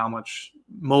overestimate how much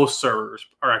most servers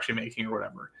are actually making or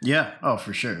whatever. Yeah. Oh,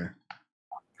 for sure.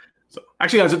 So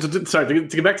actually, to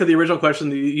get back to the original question,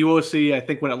 the UOC, I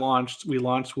think when it launched, we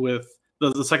launched with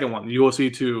the second one,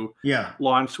 UOC 2. Yeah.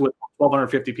 Launched with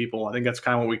 1,250 people. I think that's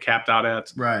kind of what we capped out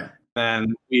at. Right.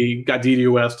 And we got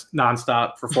DDoS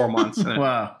nonstop for 4 months. And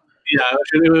wow. Yeah,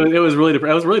 it was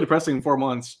really depressing 4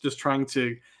 months just trying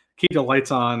to keep the lights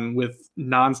on with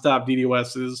nonstop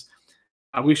DDoSs.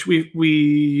 We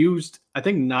used, I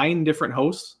think, 9 different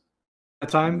hosts at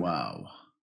the time. Wow.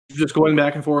 Just going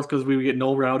back and forth because we would get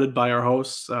null routed by our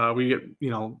hosts. We get,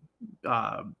 pretty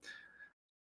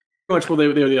much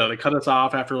they cut us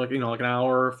off after like an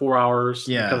hour, 4 hours.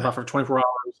 Yeah. Cut us off for 24 hours.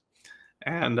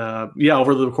 And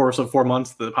over the course of 4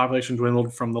 months, the population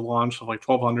dwindled from the launch of like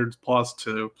 1,200 plus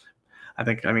to,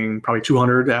 probably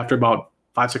 200 after about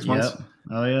 5-6 months. Yep.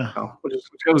 Oh yeah. Which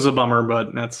was a bummer,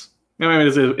 but that's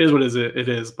it is what it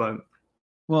is. But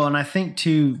well, and I think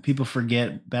too, people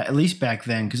forget at least back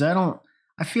then, because I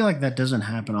feel like that doesn't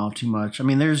happen all too much. I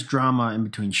mean, there's drama in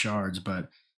between shards, but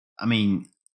I mean,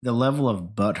 the level of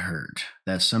butthurt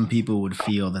that some people would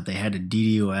feel that they had to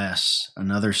DDoS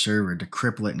another server to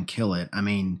cripple it and kill it. I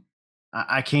mean,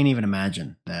 I can't even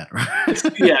imagine that. Right?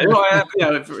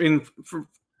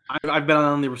 I've been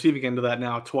on the receiving end of that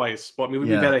now twice, but we've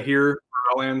got to hear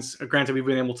Outlands. Granted, we've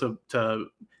been able to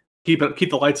keep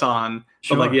the lights on,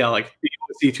 sure. But the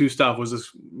C2 stuff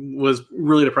was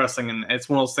really depressing, and it's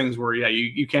one of those things where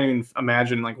you can't even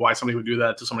imagine like why somebody would do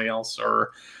that to somebody else,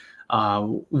 or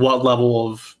what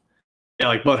level of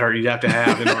butthurt you'd have to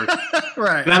have in order.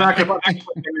 Right. And I'm not going to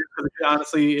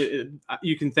honestly,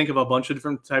 you can think of a bunch of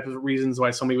different types of reasons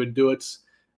why somebody would do it.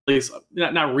 At least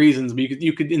not reasons, but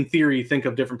you could in theory think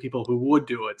of different people who would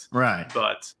do it, right?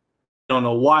 But don't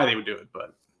know why they would do it.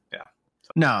 But yeah,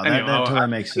 no, that totally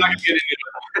makes sense.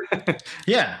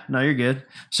 Yeah, no, you're good.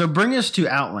 So bring us to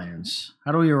Outlands.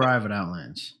 How do we arrive at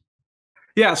Outlands?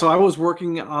 Yeah, so I was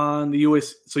working on the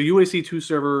UAC 2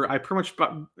 server. I pretty much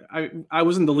I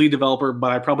wasn't the lead developer,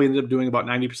 but I probably ended up doing about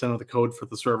 90% of the code for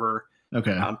the server.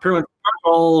 Okay. Pretty much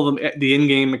all of the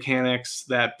in-game mechanics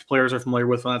that players are familiar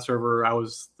with on that server, I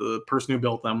was the person who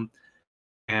built them.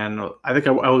 And I think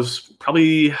I was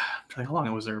probably, how long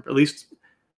I was there? At least,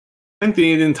 I think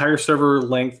the entire server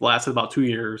length lasted about 2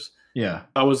 years. Yeah.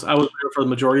 I was there for the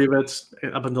majority of it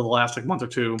up until the last month or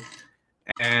two.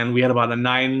 And we had about a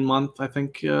 9-month, I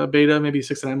think, beta, maybe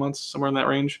 6 to 9 months, somewhere in that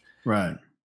range. Right.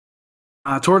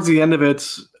 Towards the end of it,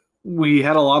 we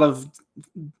had a lot of...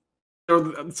 So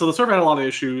the server had a lot of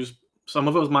issues. Some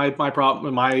of it was my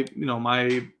problem, I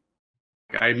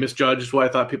misjudged what I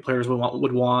thought players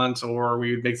would want, or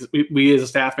we as a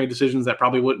staff made decisions that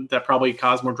probably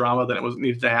caused more drama than it was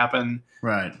needed to happen.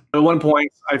 Right. At one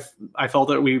point, I felt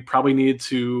that we probably needed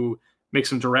to make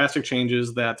some drastic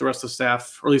changes that the rest of the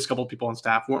staff, or at least a couple of people on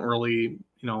staff, weren't really,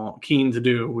 keen to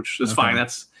do, which is fine.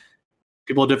 That's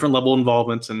people at different level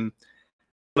involvements. And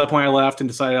at that point, I left and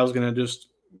decided I was going to just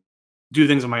do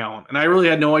things on my own. And I really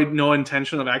had no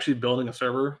intention of actually building a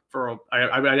server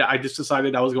I just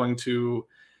decided I was going to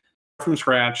start from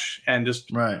scratch and just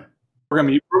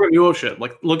program UO shit,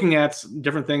 like looking at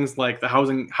different things like the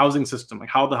housing system, like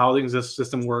how the housing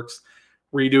system works,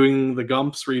 redoing the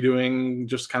GUMPs, redoing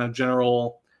just kind of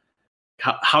general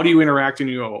how do you interact in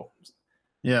UO.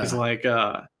 It's like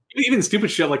even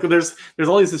stupid shit, like there's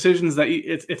all these decisions that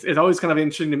it's always kind of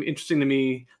interesting to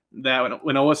me that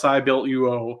when OSI built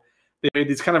UO, they made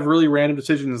these kind of really random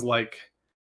decisions. Like,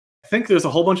 I think there's a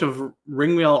whole bunch of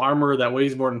ring mail armor that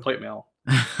weighs more than plate mail,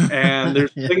 and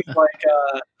there's things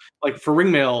like for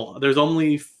ring mail, there's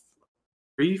only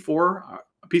 3-4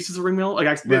 pieces of ring mail.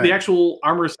 Like the actual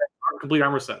armor set aren't complete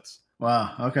armor sets.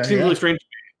 Wow. Okay. It seems really strange to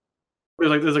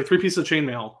me. There's like 3 pieces of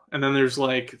chainmail, and then there's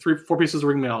like 3-4 pieces of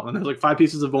ring mail, and there's like 5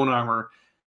 pieces of bone armor.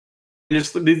 And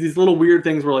just these little weird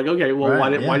things were like, okay, well,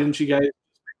 why didn't you guys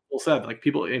full set? Like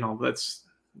people, that's.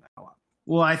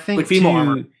 Well, I think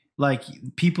too, like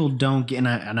people don't get,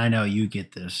 and I know you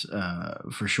get this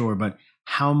for sure, but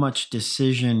how much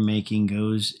decision making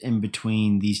goes in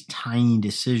between these tiny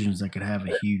decisions that could have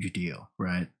a huge deal,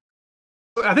 right?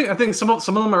 I think some of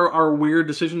them are weird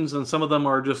decisions, and some of them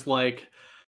are just like,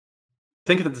 I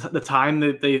think at the time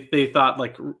that they thought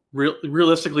like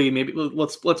realistically, maybe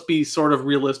let's be sort of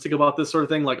realistic about this sort of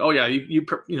thing. Like, oh yeah, you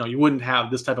wouldn't have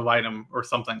this type of item or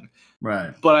something,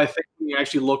 right? But I think when you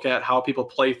actually look at how people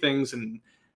play things and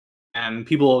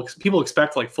people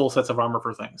expect like full sets of armor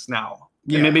for things now.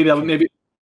 Yeah, and maybe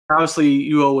obviously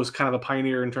UO was kind of a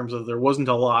pioneer in terms of there wasn't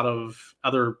a lot of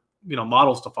other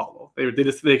models to follow. They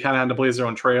kind of had to blaze their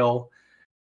own trail.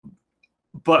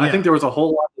 But I think there was a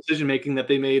whole lot of decision making that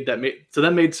they made that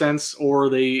made sense,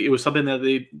 or it was something that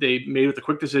they made with a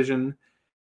quick decision.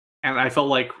 And I felt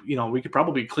like we could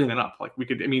probably clean it up. Like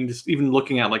just even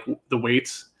looking at like the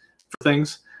weights for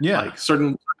things. Yeah, like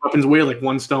certain weapons weigh like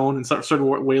 1 stone, and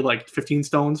certain weigh like 15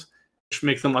 stones, which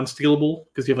makes them unstealable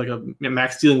because you have like a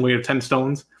max stealing weight of 10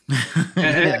 stones.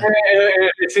 and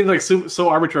it seems like so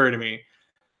arbitrary to me.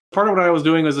 Part of what I was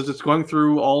doing was just going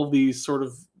through all of these sort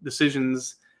of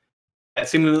decisions that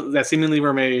seemingly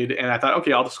were made, and I thought,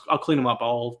 okay, I'll clean them up.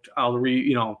 I'll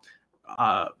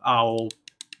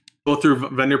go through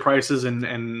vendor prices and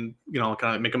kind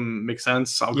of make them make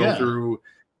sense. I'll go through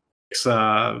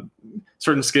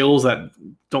certain skills that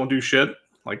don't do shit,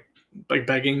 like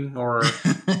begging or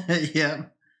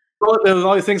Well, there's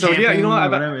all these things. Camping,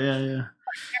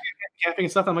 camping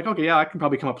and stuff. I'm like, okay, yeah, I can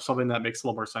probably come up with something that makes a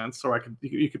little more sense, or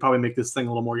you could probably make this thing a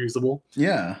little more usable.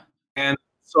 Yeah, and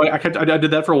so I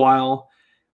did that for a while.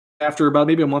 After about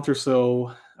maybe a month or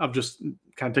so of just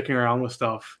kind of dicking around with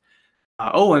stuff,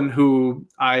 Owen, who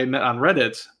I met on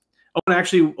Reddit,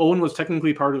 Owen was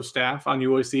technically part of staff on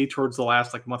UOC towards the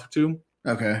last like month or two.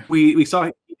 Okay, we saw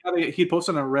he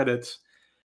posted on Reddit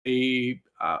a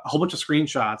whole bunch of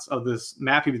screenshots of this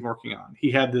map he'd been working on. He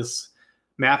had this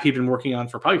map he'd been working on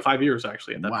for probably 5 years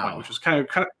actually at that point, which is kind of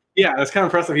that's kind of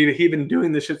impressive. He'd been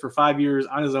doing this shit for 5 years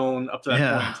on his own up to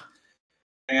that point.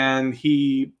 And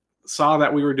he saw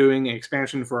that we were doing an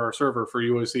expansion for our server for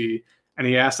UOC, and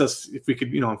he asked us if we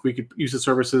could use the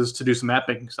services to do some map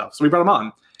making stuff. So we brought him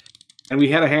on, and we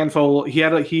had a handful.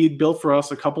 He built for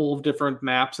us a couple of different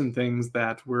maps and things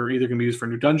that were either going to be used for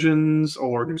new dungeons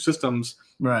or new systems.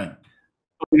 Right.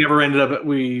 But we never ended up.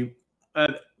 We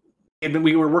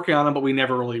were working on them, but we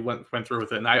never really went through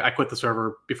with it. And I quit the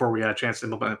server before we had a chance to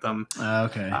implement them.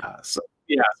 Okay. So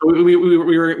we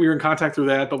were in contact through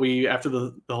that, but after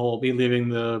the whole me leaving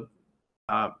the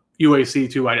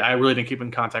UAC too, I really didn't keep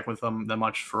in contact with them that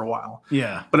much for a while.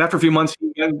 Yeah. But after a few months,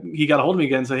 he got a hold of me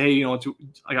again and said, "Hey,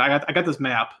 I got this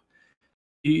map.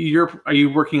 Are you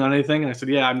working on anything?" And I said,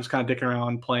 "Yeah, I'm just kind of dicking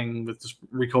around playing with just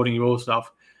recoding UO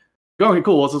stuff." Okay,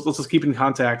 cool. Let's just keep in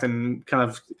contact and kind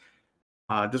of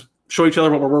just show each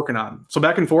other what we're working on. So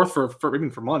back and forth for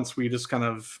even for months, we just kind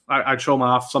of I'd show him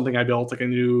off something I built, like a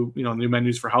new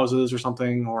menus for houses or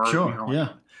something, or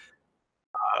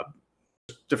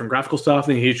different graphical stuff.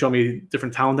 And he'd show me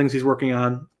different town things he's working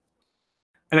on,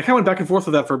 and I kind of went back and forth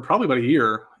with that for probably about a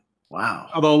year. Wow.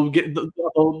 Although the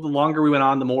longer we went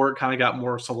on, the more it kind of got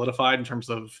more solidified in terms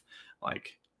of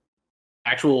like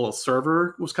actual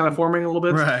server was kind of forming a little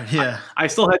bit. Right. Yeah. I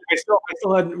still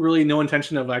had really no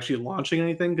intention of actually launching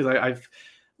anything, because I've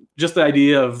just the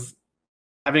idea of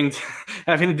having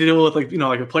to deal with like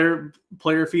a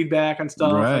player feedback and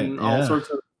stuff, and all sorts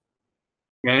of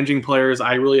managing players.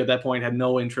 I really at that point had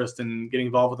no interest in getting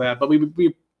involved with that. But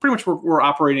we pretty much we're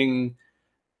operating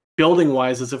building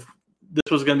wise as if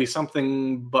this was going to be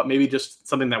something, but maybe just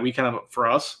something that we kind of for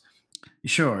us.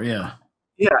 Sure. Yeah.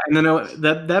 Yeah, and then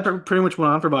that pretty much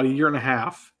went on for about a year and a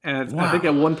half, and I think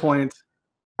at one point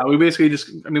we basically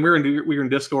just, I mean, we were in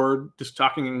Discord just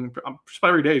talking just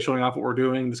every day, showing off what we're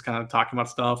doing, just kind of talking about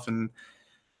stuff. And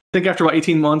I think after about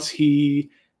 18 months,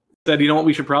 he said, you know what,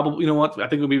 we should probably, I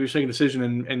think we should take a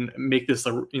decision and make this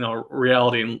a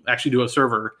reality and actually do a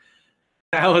server.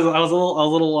 I was a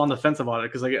little on the fence about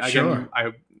it because again,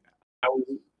 I was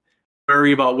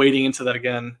worried about wading into that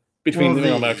again between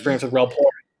my experience with Realport.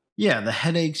 Yeah, the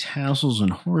headaches, hassles,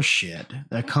 and horse shit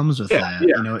that comes with that,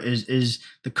 is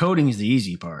the coding is the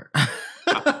easy part.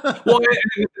 Well,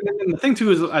 and the thing too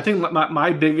is, I think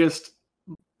my biggest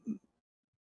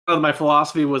my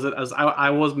philosophy was that as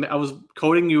I was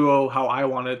coding UO how I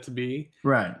wanted it to be,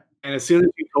 right. And as soon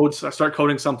as you start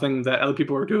coding something that other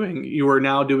people are doing, you are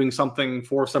now doing something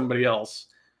for somebody else.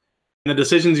 And the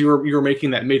decisions you were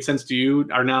making that made sense to you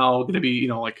are now going to be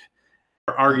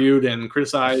argued and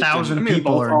criticized. 1,000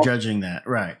 people are judging that,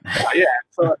 right? Yeah.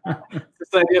 So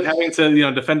this idea of having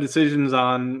to defend decisions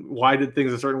on why did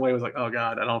things a certain way was like, oh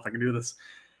god, I don't know if I can do this.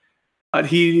 But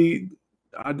he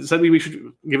said we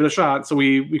should give it a shot. So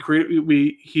I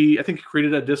think he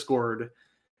created a Discord,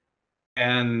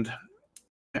 and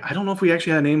I don't know if we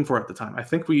actually had a name for it at the time. I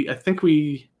think we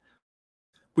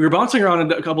were bouncing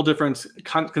around a couple different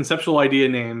conceptual idea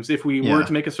names. If we were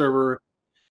to make a server,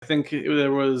 I think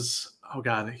there was. Oh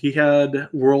god, he had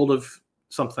World of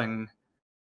something.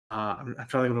 I'm trying to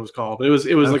think what it was called, but it was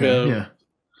like a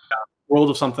World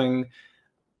of something.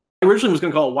 I originally was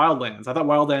going to call it Wildlands. I thought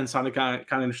Wildlands sounded kind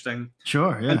of interesting.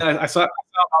 Sure, yeah. And I saw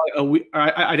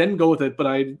I didn't go with it, but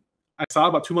I saw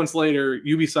about 2 months later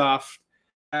Ubisoft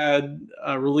had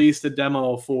released a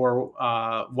demo for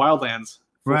Wildlands.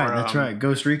 Right, that's right.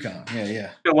 Ghost Recon.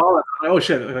 Yeah. Well, oh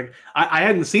shit! Like I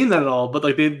hadn't seen that at all, but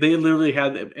like they literally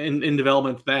had in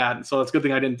development that, so it's a good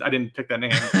thing I didn't pick that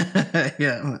name.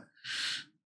 Yeah.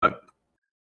 But,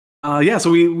 so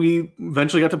we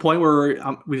eventually got to the point where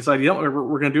we decided,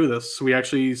 we're going to do this. So we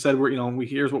actually said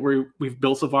here's what we've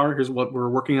built so far. Here's what we're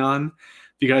working on.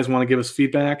 If you guys want to give us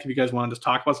feedback, if you guys want to just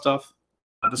talk about stuff,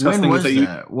 discuss when things was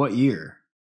that? What year?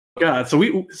 God, so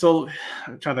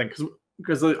I'm trying to think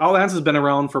because All Hands has been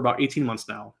around for about 18 months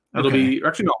now. It'll be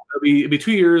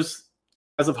 2 years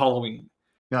as of Halloween.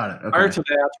 Got it. Okay. Prior to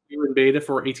that, we were in beta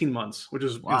for 18 months, which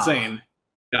is insane.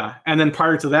 Yeah, and then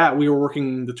prior to that, we were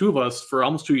working, the two of us, for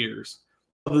almost 2 years.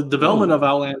 So the development of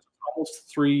Outlands was almost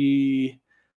three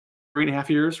and a half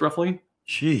years, roughly.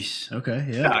 Jeez. Okay.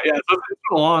 Yeah. Yeah.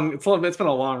 So it's been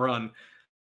a long run.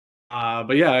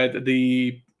 But yeah, I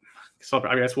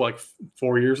guess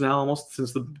 4 years now, almost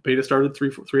since the beta started,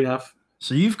 three and a half.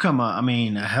 So you've come a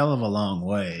hell of a long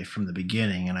way from the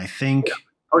beginning, and I think,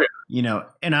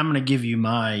 and I'm going to give you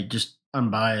my just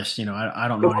unbiased, I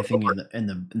don't know anything in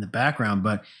the background,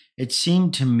 but it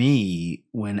seemed to me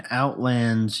when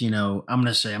Outlands, I'm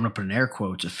going to put in air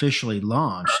quotes, officially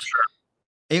launched,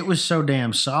 it was so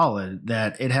damn solid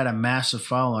that it had a massive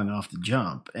following off the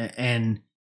jump. And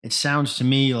it sounds to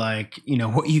me like,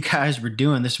 what you guys were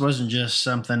doing, this wasn't just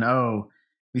something,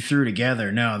 we threw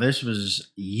together. No, this was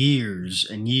years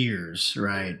and years,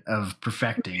 right, of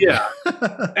perfecting. Yeah.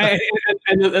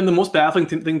 and the most baffling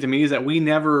thing to me is that we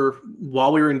never,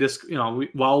 while we were in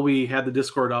while we had the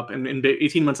Discord up and in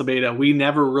 18 months of beta, we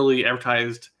never really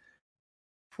advertised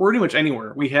pretty much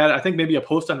anywhere. We had, I think, maybe a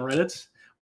post on Reddit,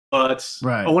 but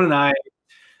Owen and I,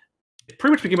 it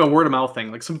pretty much became a word of mouth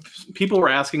thing. Like some people were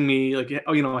asking me, like,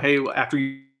 hey, after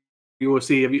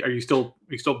UOC, are you still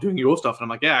doing UO stuff? And I'm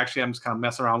like, yeah, actually, I'm just kind of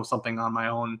messing around with something on my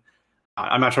own.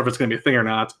 I'm not sure if it's going to be a thing or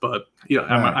not, but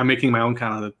I'm making my own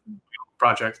kind of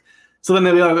project. So then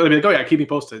they'd be like, oh yeah, keep me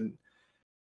posted.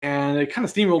 And it kind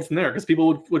of steamrolled from there because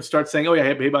people would start saying, oh yeah,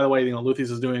 hey, by the way,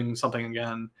 Luthies is doing something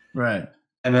again. Right.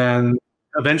 And then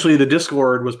eventually the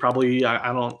Discord was probably,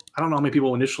 I don't know how many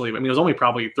people initially, but it was only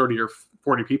probably 30 or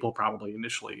 40 people probably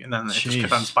initially. And then it just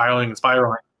kept on spiraling.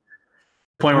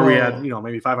 Point where we had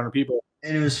maybe 500 people.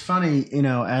 And it was funny,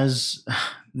 as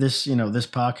this this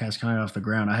podcast coming off the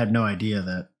ground, I had no idea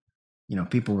that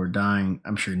people were dying,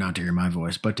 I'm sure not to hear my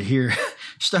voice, but to hear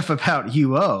stuff about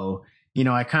UO.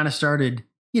 I kind of started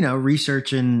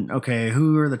researching, okay,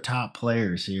 who are the top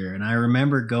players here? And I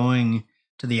remember going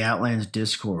to the Outlands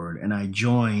Discord and I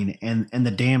join, and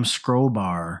the damn scroll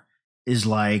bar is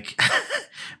like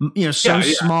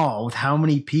small with how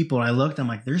many people. And I looked, I'm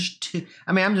like, there's two.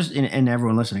 I mean, I'm just, and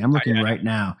everyone listening, I'm looking right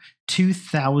now,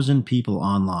 2,000 people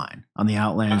online on the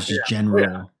Outlands, just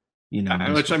general,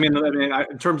 which I mean,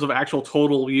 in terms of actual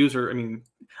total user, I mean,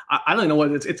 I don't know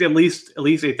what it's at least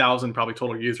 8,000 probably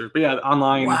total users. But yeah,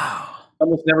 online Wow.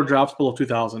 almost never drops below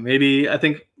 2,000. Maybe I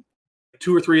think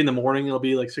 2 or 3 in the morning it'll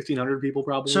be like 1,600 people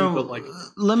probably. So but like,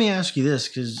 let me ask you this,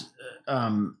 because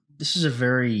this is a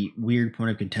very weird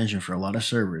point of contention for a lot of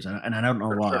servers, and I don't know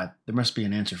why. Sure. There must be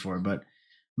an answer for it, but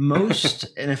most,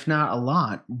 and if not a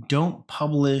lot, don't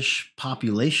publish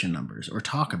population numbers or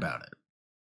talk about it.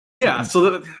 Yeah,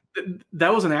 so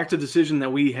that was an active decision that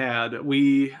we had.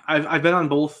 I've been on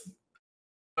both.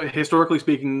 Historically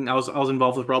speaking, I was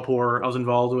involved with Relport. I was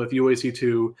involved with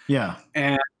UAC2. Yeah,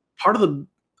 and part of the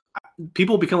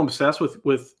people become obsessed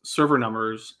with server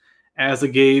numbers as a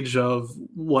gauge of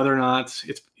whether or not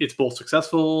it's both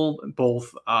successful,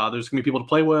 both there's gonna be people to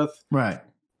play with. Right. And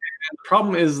the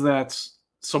problem is that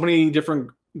so many different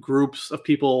groups of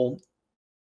people.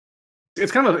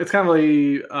 It's kind of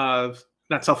a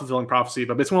not self-fulfilling prophecy,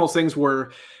 but it's one of those things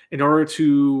where in order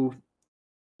to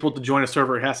people to join a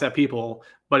server, it has to have people.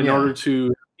 But in order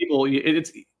to people, you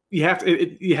have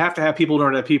to have people in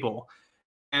order to have people,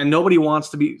 and nobody wants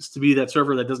to be that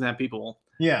server that doesn't have people.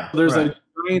 Yeah, so there's a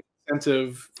giant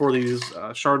incentive for these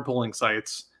shard pulling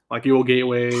sites like UO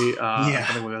Gateway,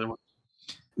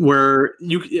 where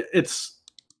it's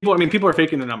people. I mean, people are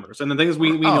faking the numbers, and the thing is,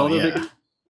 we know that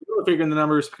people are faking the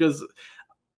numbers because.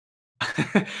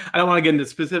 I don't want to get into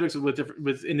specifics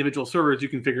with individual servers. You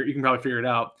can probably figure it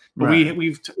out. But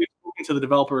we've spoken to the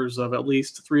developers of at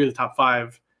least 3 of the top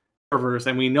 5 servers,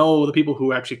 and we know the people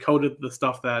who actually coded the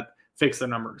stuff that fakes the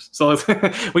numbers. So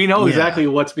we know exactly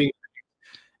what's being.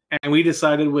 And we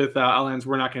decided with Outlands,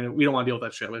 we don't want to deal with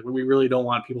that shit. Like, we really don't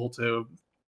want people to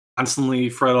constantly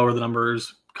fret over the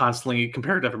numbers, constantly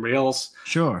compare it to everybody else.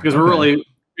 Sure, because we're really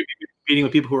competing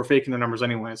with people who are faking the numbers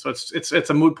anyway. So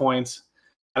it's a moot point.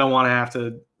 I don't want to have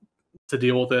to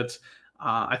deal with it.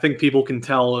 I think people can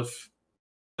tell if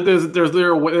there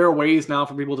are ways now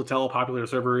for people to tell how popular a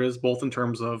server is, both in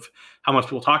terms of how much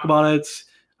people talk about it.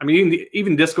 I mean,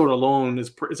 even Discord alone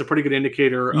is a pretty good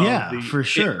indicator. For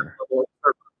sure.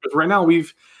 Because right now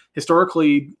we've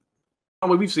historically,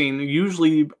 what we've seen,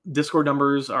 usually Discord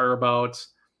numbers are about.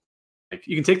 Like,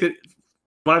 you can take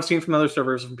what I've seen from other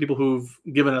servers, from people who've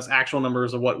given us actual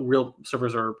numbers of what real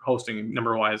servers are hosting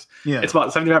number-wise. Yeah. It's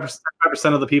about 75%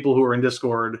 of the people who are in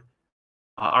Discord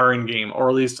are in game, or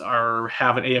at least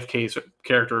have an AFK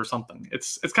character or something.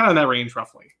 It's kind of in that range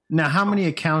roughly. Now, how many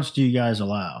accounts do you guys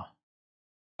allow?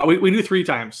 We do 3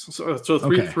 times, so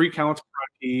three counts per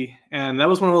IP, and that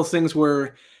was one of those things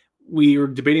where we were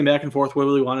debating back and forth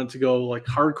whether we wanted to go like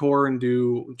hardcore and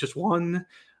do just one.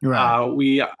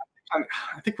 Right.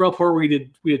 I think Relport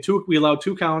we allowed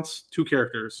 2 counts, 2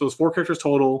 characters, so it was 4 characters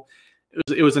total.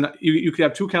 You could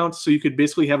have 2 counts, so you could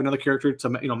basically have another character to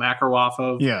macro off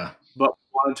of. Yeah. But we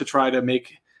wanted to try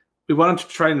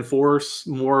to enforce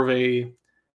more of a kind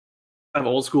of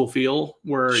old school feel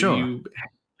where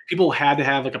people had to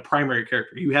have like a primary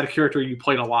character. You had a character you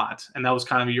played a lot, and that was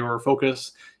kind of your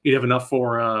focus. You'd have enough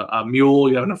for a mule,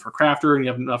 you have enough for a crafter, and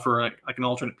you have enough for like an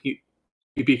alternate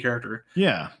PP character.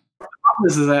 Yeah. The problem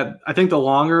is that I think the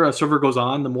longer a server goes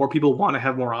on, the more people want to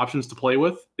have more options to play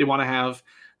with. They want to have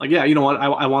you know what?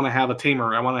 I want to have a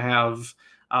tamer. I want to have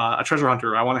a treasure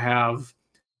hunter. I want to have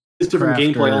these different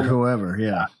gameplay elements.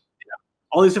 Whoever,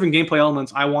 all these different gameplay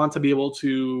elements. I want to be able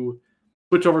to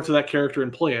switch over to that character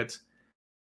and play it.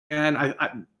 And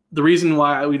the reason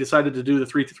why we decided to do the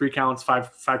 3 counts,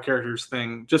 5 characters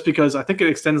thing, just because I think it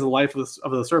extends the life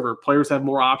of the server. Players have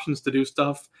more options to do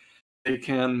stuff. They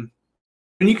can.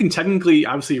 And you can technically,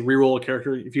 obviously, reroll a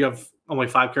character. If you have only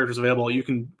 5 characters available, you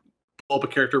can pull up a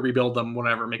character, rebuild them,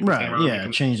 whatever, make them tamer. Yeah,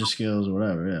 change the skills or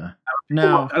whatever. Yeah.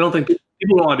 Now, I don't think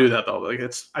people don't want to do that though. Like,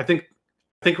 I think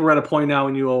we're at a point now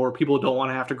in UO where people don't want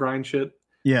to have to grind shit.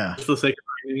 Yeah. Just for the sake of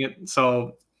grinding it.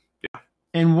 So, yeah.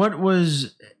 And what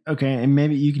was and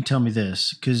maybe you can tell me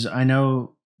this, because I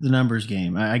know the numbers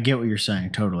game. I get what you're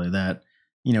saying totally. That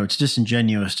it's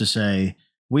disingenuous to say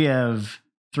we have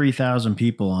 3,000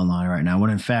 people online right now, when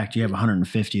in fact you have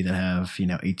 150 that have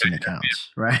 18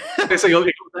 accounts, right? So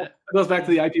it goes back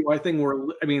to the IPY thing where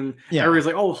everybody's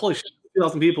like, oh, holy shit,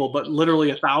 3,000 people, but literally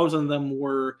 1,000 of them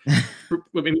were.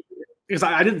 Because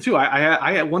I did too.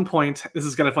 I at one point, this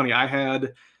is kind of funny. I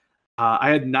had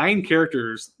 9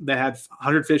 characters that had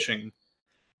 100 fishing.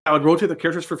 I would rotate the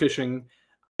characters for fishing.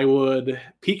 I would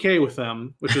PK with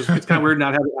them, which is it's kind of weird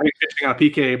not having fishing on a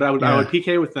PK, but I would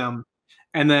PK with them.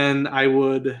 And then I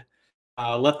would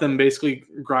let them basically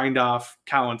grind off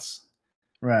counts,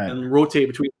 right, and rotate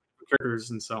between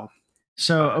characters. And so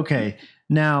okay.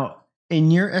 Now,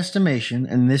 in your estimation,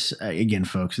 and this again,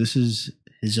 folks, this is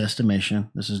his estimation.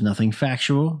 This is nothing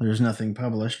factual. There's nothing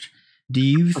published. Do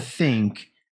you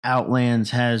think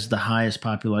Outlands has the highest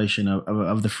population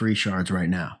of the free shards right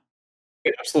now.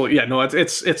 Absolutely, yeah. No,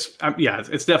 it's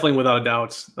definitely without a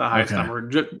doubt the highest Okay. number.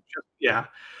 Yeah.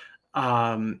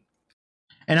 Um,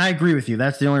 And I agree with you.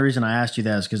 That's the only reason I asked you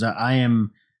that is because I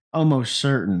am almost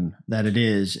certain that it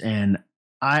is. And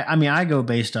I mean, I go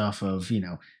based off of,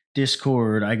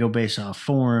 Discord, I go based off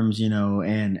forums,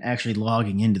 and actually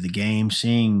logging into the game,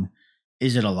 seeing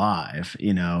is it alive,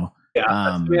 yeah,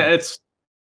 Um, it's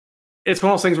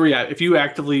one of those things where if you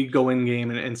actively go in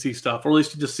game and see stuff, or at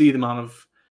least you just see the amount of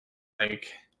like,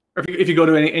 or if you go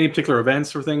to any particular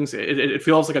events or things, it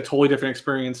feels like a totally different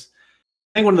experience.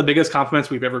 I think one of the biggest compliments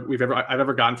I've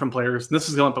ever gotten from players, and this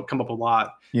is going to come up a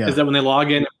lot, is that when they log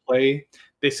in and play,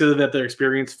 they say that their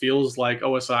experience feels like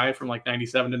OSI from like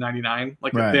 97 to 99.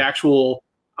 Like Right. the actual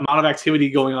amount of activity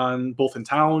going on, both in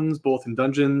towns, both in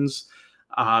dungeons,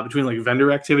 between like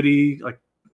vendor activity, like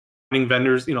finding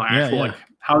vendors, actual like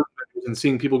housing vendors and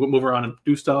seeing people move around and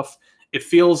do stuff. It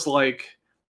feels like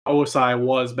OSI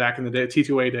was back in the day,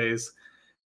 T2A days.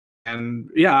 And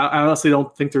yeah, I honestly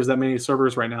don't think there's that many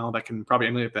servers right now that can probably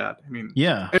emulate that. I mean,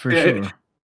 yeah, for sure.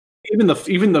 Even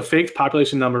the faked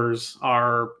population numbers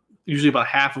are usually about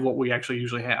half of what we actually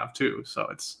usually have too. So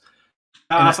it's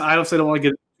I obviously don't want to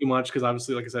get too much because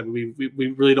obviously, like I said, we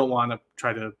really don't want to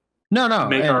try to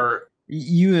make our.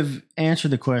 You have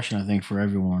answered the question, I think, for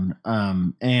everyone.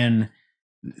 And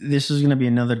this is going to be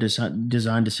another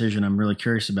design decision I'm really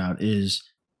curious about is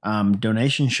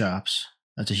donation shops.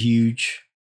 That's a huge,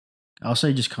 I'll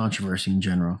say, just controversy in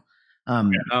general.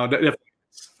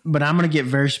 But I'm going to get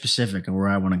very specific on where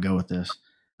I want to go with this.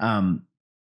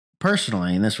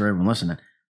 Personally, and that's for everyone listening,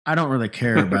 I don't really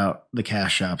care about the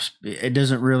cash shops. It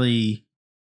doesn't really,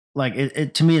 like,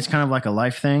 it to me, it's kind of like a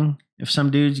life thing. If some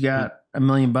dude's got $1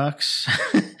 million,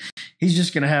 he's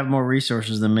just going to have more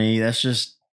resources than me. That's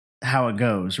just how it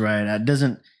goes, right? That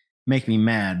doesn't make me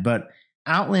mad. But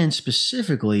Outland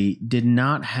specifically did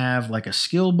not have like a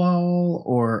skill ball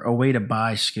or a way to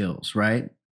buy skills,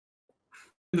 right?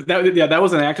 That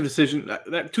was an active decision.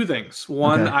 Two things.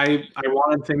 One, okay. I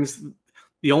wanted things.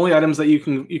 The only items that you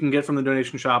can get from the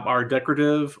donation shop are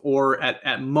decorative or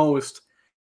at most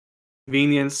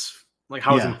convenience, like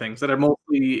housing things that are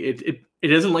mostly it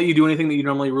doesn't let you do anything that you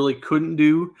normally really couldn't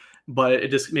do, but it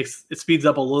just speeds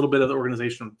up a little bit of the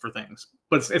organization for things.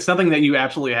 But it's nothing that you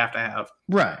absolutely have to have.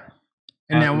 Right.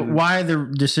 And now, why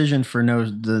the decision for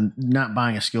not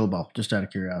buying a skill ball? Just out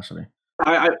of curiosity.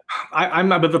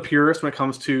 I'm a bit of a purist when it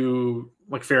comes to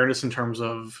like fairness in terms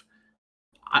of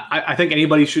I think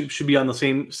anybody should be on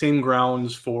the same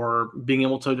grounds for being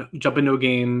able to jump into a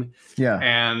game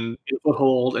and get a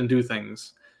foothold and do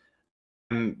things.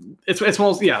 And it's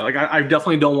most like I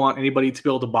definitely don't want anybody to be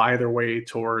able to buy their way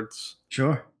towards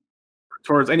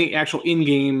any actual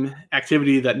in-game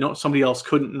activity that somebody else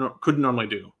couldn't normally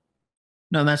do.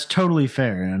 No, that's totally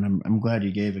fair, and I'm glad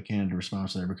you gave a candid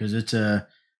response there because it's a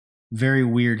very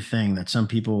weird thing that some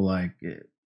people like.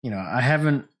 I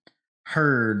haven't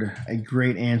heard a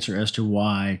great answer as to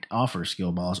why to offer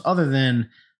skill balls other than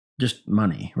just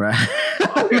money, right?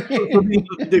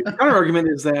 The counter argument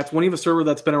is that when you have a server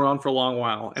that's been around for a long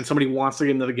while and somebody wants to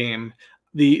get into the game,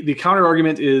 the counter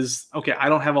argument is, okay, I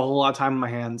don't have a whole lot of time in my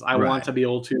hands. I want to be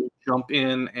able to jump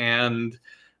in and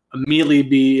immediately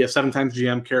be a 7x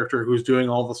GM character who's doing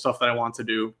all the stuff that I want to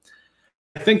do.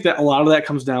 I think that a lot of that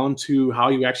comes down to how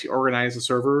you actually organize a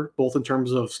server, both in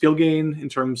terms of skill gain, in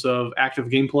terms of active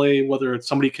gameplay, whether it's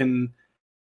whether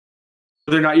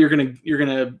or not you're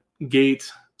gonna gate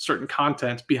certain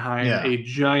content behind a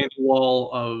giant wall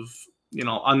of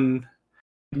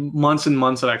months and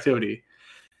months of activity.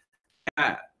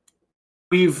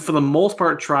 We've, for the most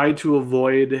part, tried to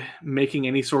avoid making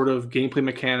any sort of gameplay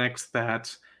mechanics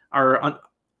that are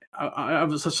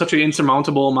such an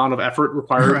insurmountable amount of effort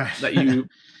required that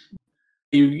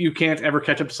you can't ever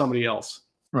catch up to somebody else.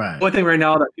 Right. One thing right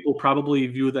now that people probably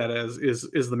view that as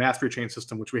is the mastery chain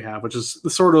system, which we have, which is the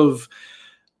sort of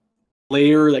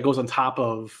layer that goes on top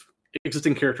of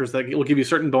existing characters that will give you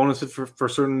certain bonuses for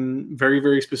certain very,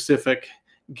 very specific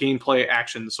gameplay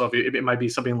actions. So if it might be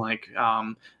something like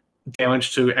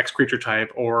damage to X creature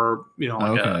type, or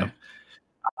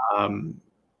I'm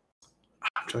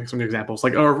trying to think some examples,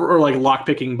 like or like lock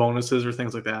picking bonuses or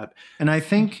things like that. And I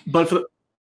think, but for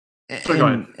go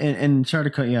ahead. And sorry to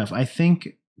cut you off. I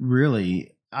think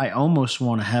really, I almost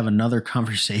want to have another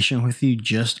conversation with you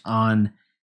just on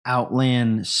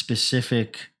Outland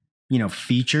specific,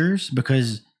 features,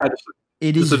 because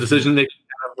it is a decision making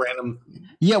kind of random.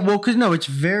 Yeah, well, because it's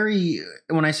very.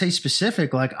 When I say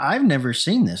specific, like I've never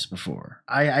seen this before.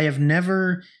 I have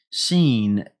never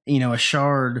seen a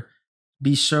shard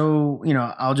be so,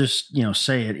 I'll just,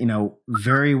 say it,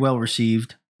 very well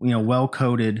received, well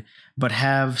coded, but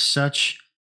have such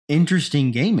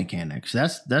interesting game mechanics.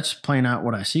 That's playing out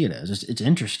what I see it as. It's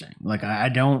interesting. Like I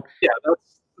don't. Yeah,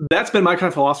 that's been my kind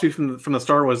of philosophy from the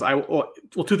start. Was well,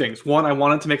 two things. One, I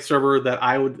wanted to make a server that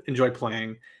I would enjoy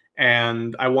playing,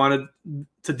 and I wanted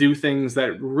to do things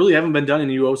that really haven't been done in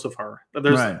UO so far.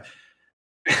 There's Right.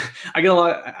 I get a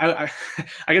lot. I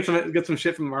get some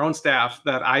shit from our own staff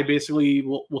that I basically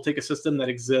will take a system that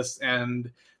exists and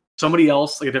somebody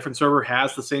else, like a different server,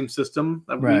 has the same system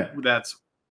that's.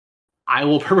 I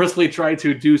will purposely try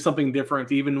to do something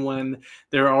different, even when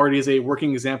there already is a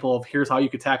working example of here's how you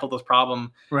could tackle this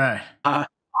problem. Right. I'll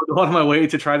go out of my way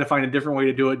to try to find a different way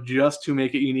to do it, just to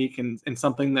make it unique and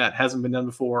something that hasn't been done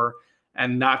before,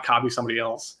 and not copy somebody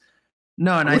else.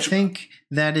 No, and I think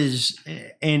that is,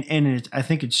 and I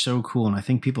think it's so cool, and I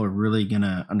think people are really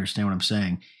gonna understand what I'm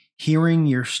saying. Hearing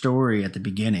your story at the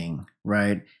beginning,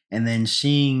 right, and then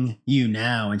seeing you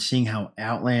now, and seeing how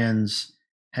Outlands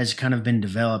has kind of been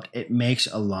developed, it makes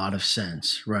a lot of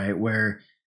sense, right? Where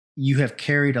you have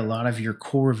carried a lot of your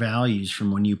core values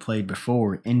from when you played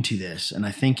before into this, and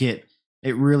I think it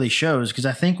really shows. Because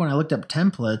I think when I looked up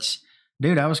templates,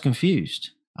 dude, I was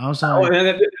confused. I was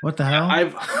like, what the hell?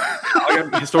 I've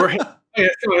historically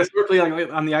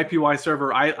like, on the IPY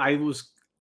server, I was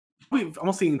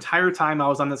almost the entire time I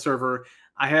was on the server.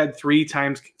 I had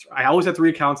I always had 3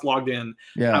 accounts logged in.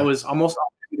 Yeah. I was almost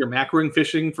either macroing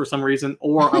fishing for some reason,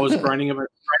 or I was grinding a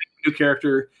new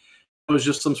character. It was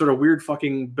just some sort of weird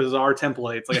fucking bizarre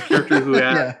templates, like a character who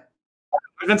had. Yeah.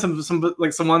 I've done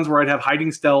some ones where I'd have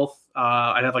hiding stealth,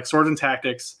 I'd have like swords and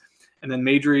tactics, and then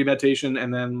magery meditation,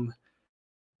 and then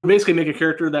basically make a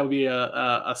character that would be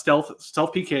a stealth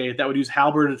PK that would use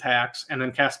halberd attacks and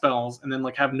then cast spells and then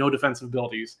like have no defensive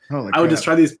abilities. I would just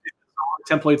try these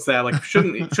templates that like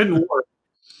shouldn't work.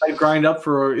 I'd grind up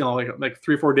for like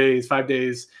 3 or 4 days, 5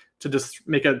 days to just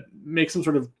make some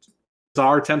sort of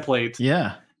bizarre template.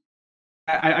 Yeah,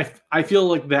 I feel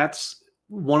like that's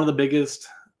one of the biggest.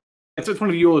 It's one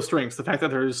of UO's strengths, the fact that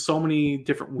there's so many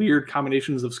different weird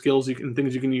combinations of skills and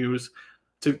things you can use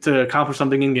to accomplish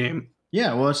something in game.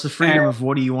 Yeah, well, it's the freedom of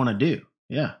what do you want to do.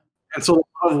 Yeah. And so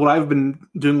a lot of what I've been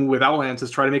doing with Outlands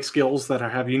is try to make skills that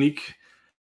have unique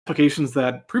applications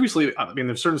that previously, I mean,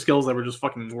 there's certain skills that were just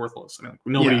fucking worthless. I mean, like,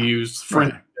 nobody used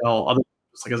friend other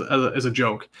like as a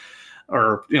joke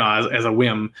or, as a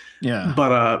whim. Yeah.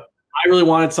 But I really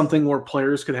wanted something where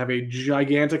players could have a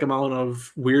gigantic amount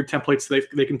of weird templates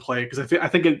they can play, because I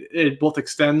think it both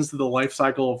extends the life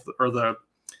cycle or the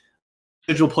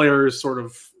digital players sort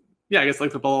of, I guess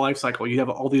like the life cycle. You have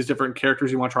all these different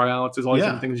characters you want to try out. There's all these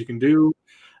different things you can do.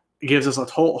 It gives us a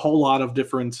whole lot of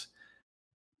different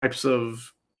types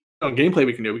of gameplay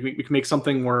we can do. We can make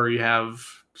something where you have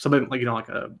something like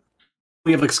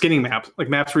we have like skinning maps, like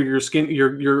maps where you're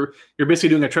basically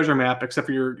doing a treasure map, except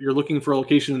for you're looking for a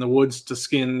location in the woods to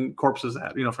skin corpses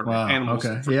at, for animals.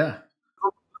 Okay. Yeah.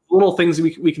 Little things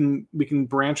we can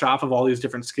branch off of all these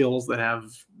different skills that have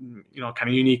kind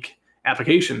of unique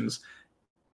applications.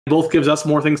 It both gives us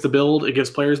more things to build. It gives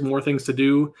players more things to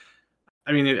do.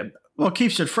 I mean, it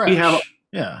keeps it fresh. We have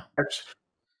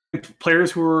players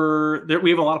who are there.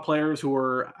 We have a lot of players who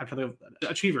are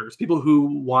achievers, people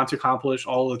who want to accomplish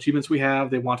all the achievements we have.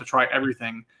 They want to try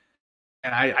everything,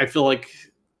 and I feel like,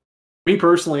 me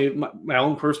personally, my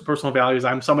own personal values,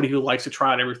 I'm somebody who likes to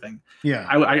try out everything. Yeah,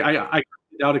 I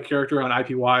out a character on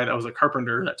IPY that was a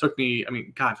carpenter. That took me,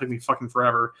 it took me fucking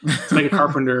forever to make a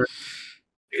carpenter.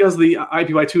 Because the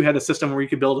IPY2 had a system where you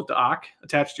could build a dock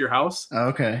attached to your house. Oh,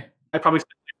 okay. I probably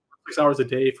spent 6 hours a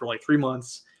day for like 3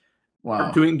 months.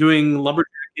 Wow. Doing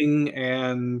lumberjacking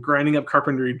and grinding up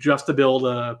carpentry just to build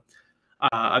a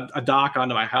dock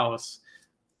onto my house.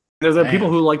 There's people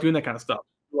who like doing that kind of stuff.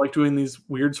 Who like doing these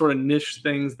weird sort of niche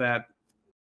things that,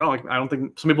 I don't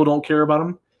think some people don't care about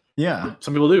them. Yeah.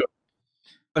 Some people do.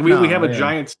 Like we have a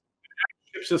giant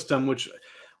ship system, which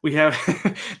we have.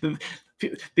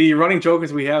 The running joke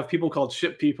is we have people called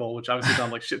ship people, which obviously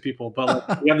sound like shit people, but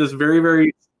like, we have this very,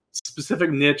 very specific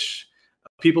niche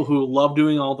of people who love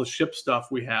doing all the ship stuff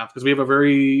we have, because we have a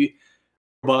very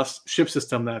robust ship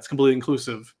system that's completely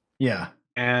inclusive. Yeah.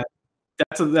 And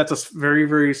that's a very,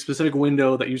 very specific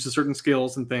window that uses certain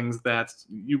skills and things that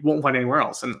you won't find anywhere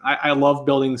else. And I love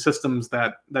building systems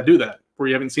that do that, where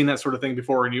you haven't seen that sort of thing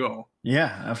before in UO.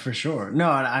 Yeah, for sure. No,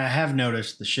 I have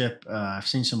noticed the ship. I've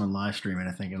seen someone live stream it.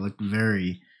 I think it looked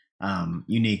very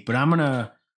unique. But I'm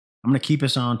gonna keep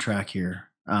us on track here.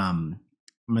 I'm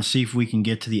gonna see if we can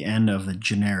get to the end of the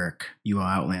generic UO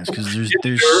Outlands, because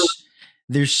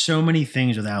there's so many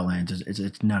things with Outlands.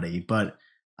 It's nutty. But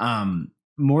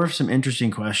more of some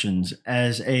interesting questions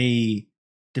as a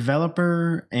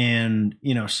developer and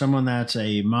someone that's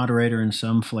a moderator in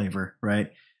some flavor,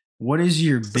 right? What is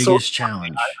your So, biggest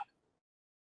challenge?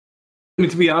 I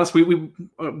mean, to be honest, when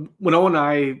Owen and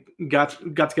I got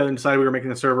together and decided we were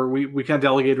making a server, we kind of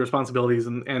delegated responsibilities,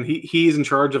 and he's in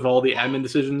charge of all the admin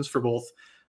decisions for both.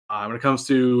 When it comes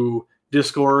to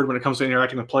Discord, when it comes to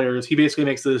interacting with players, he basically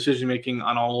makes the decision making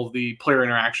on all of the player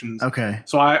interactions. Okay.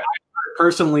 So I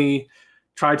personally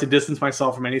tried to distance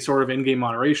myself from any sort of in-game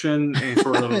moderation, any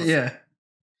sort of Yeah.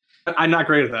 I'm not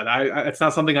great at that. It's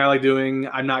not something I like doing.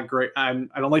 I'm not great. I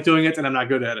don't like doing it, and I'm not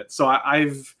good at it. So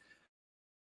I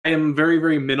am very,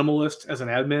 very minimalist as an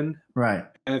admin, Right.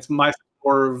 and it's my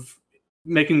more of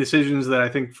making decisions that I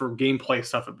think for gameplay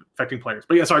stuff affecting players.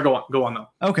 But yeah, sorry, go on though.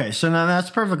 Okay, so now that's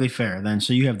perfectly fair then.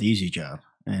 So you have the easy job,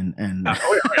 and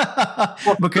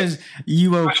because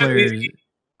UO players.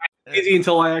 Easy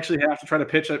until I actually have to try to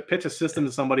pitch a system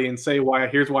to somebody and say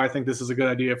here's why I think this is a good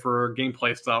idea for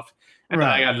gameplay stuff, and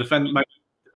Right. I got to defend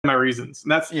my reasons.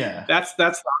 And that's the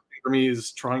hard thing for me,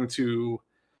 is trying to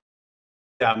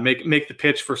make the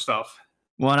pitch for stuff.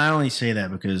 Well, and I only say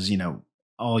that because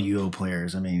all UO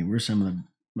players. I mean, we're some of the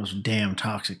most damn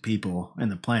toxic people in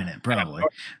the planet, probably.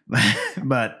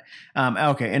 But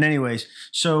okay. And anyways,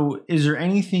 so is there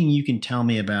anything you can tell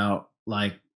me about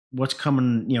like what's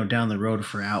coming, down the road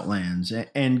for Outlands,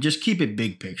 and just keep it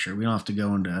big picture. We don't have to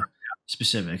go into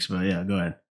specifics, but yeah, go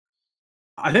ahead.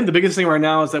 I think the biggest thing right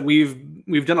now is that we've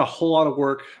done a whole lot of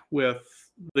work with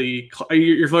you're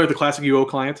familiar with the classic UO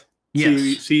client?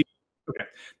 Yes. Okay.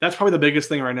 That's probably the biggest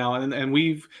thing right now. And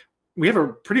we have a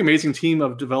pretty amazing team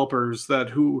of developers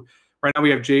who right now we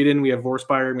have Jaden, we have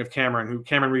Vorspire, and we have Cameron,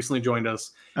 Cameron recently joined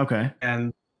us. Okay.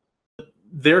 And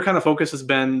their kind of focus has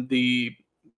been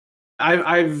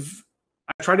I've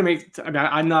tried to make.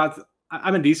 I mean,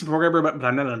 I'm a decent programmer, but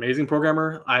I'm not an amazing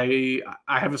programmer. I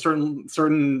have a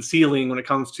certain ceiling when it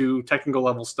comes to technical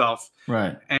level stuff.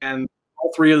 Right. And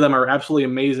all three of them are absolutely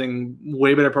amazing,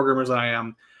 way better programmers than I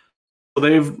am. So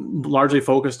they've largely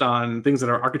focused on things that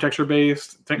are architecture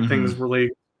based, things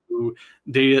related to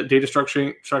data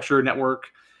structure, network,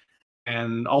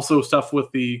 and also stuff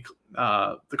with the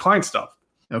client stuff.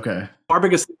 Okay. Our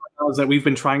biggest thing right now is that we've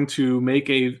been trying to make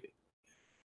a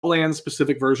land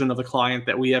specific version of the client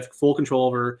that we have full control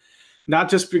over, not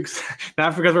because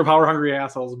we're power hungry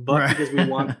assholes, but because we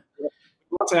want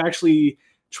to actually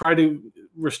try to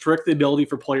restrict the ability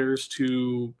for players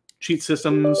to cheat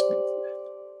systems.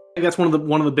 I think that's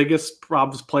one of the biggest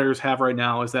problems players have right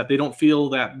now, is that they don't feel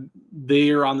that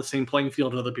they are on the same playing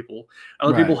field as other people.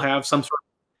 Other people have some sort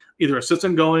of either a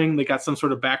system going, they got some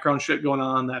sort of background shit going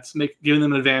on that's giving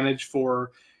them an advantage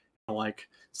for like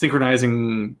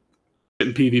synchronizing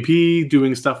in PvP,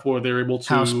 doing stuff where they're able to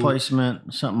house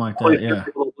placement, something like that. Yeah,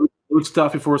 loot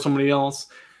stuff before somebody else.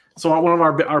 So one of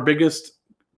our biggest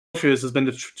pushes has been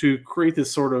to create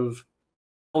this sort of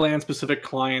land specific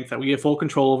client that we have full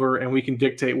control over, and we can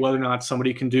dictate whether or not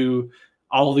somebody can do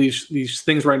all of these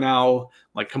things right now,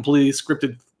 like completely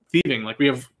scripted thieving. Like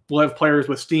we'll have players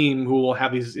with Steam who will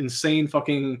have these insane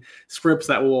fucking scripts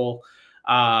that will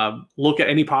look at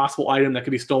any possible item that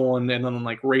could be stolen and then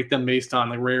like rate them based on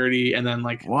like rarity, and then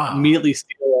like immediately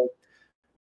steal.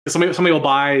 Somebody will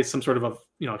buy some sort of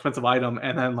expensive item,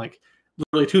 and then like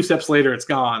literally 2 steps later it's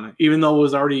gone, even though it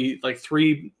was already like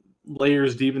 3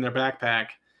 layers deep in their backpack.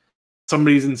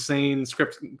 Somebody's insane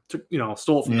script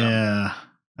stole from them. Yeah.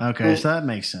 Okay, so that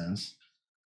makes sense.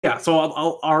 Yeah. So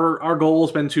our goal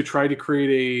has been to try to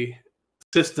create a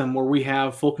system where we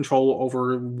have full control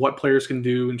over what players can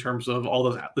do in terms of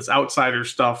all this outsider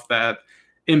stuff that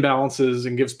imbalances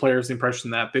and gives players the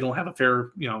impression that they don't have a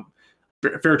fair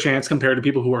chance compared to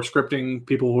people who are scripting,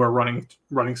 people who are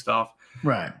running stuff.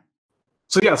 Right.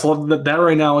 So yeah, so that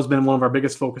right now has been one of our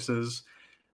biggest focuses.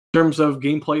 In terms of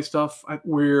gameplay stuff,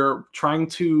 we're trying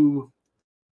to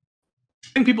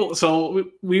think people. So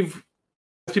we've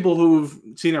people who've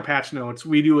seen our patch notes.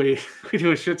 We do a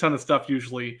shit ton of stuff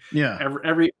usually. Yeah.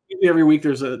 Every week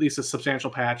there's at least a substantial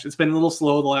patch. It's been a little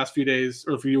slow the last few days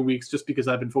or a few weeks just because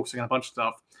I've been focusing on a bunch of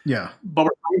stuff. Yeah. But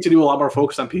we're trying to do a lot more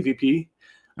focus on PvP.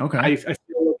 Okay. I feel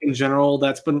like in general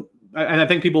that's been, and I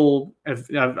think people have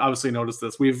obviously noticed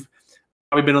this. We've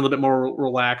probably been a little bit more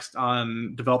relaxed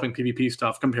on developing PvP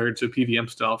stuff compared to PvM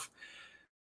stuff.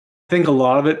 I think a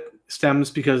lot of it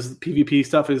stems because PvP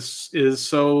stuff is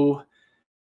so,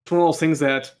 it's one of those things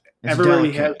that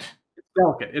everybody has. It's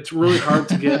delicate. It's really hard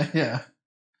to get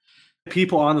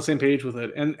people on the same page with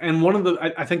it. And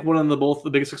I think one of the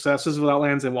biggest successes of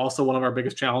Outlands, and also one of our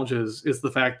biggest challenges, is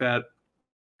the fact that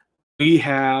we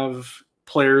have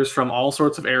players from all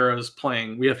sorts of eras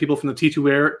playing. We have people from the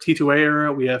T2A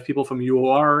era. We have people from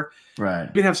UOR.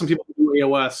 Right. We have some people who do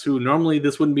AOS who normally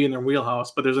this wouldn't be in their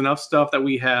wheelhouse, but there's enough stuff that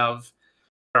we have,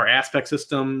 our aspect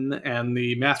system and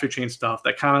the mastery chain stuff,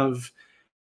 that kind of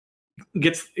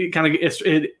it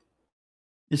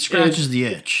scratches the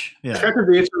itch. Yeah. Scratches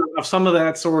the itch of some of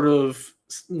that sort of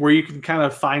where you can kind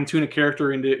of fine tune a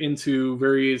character into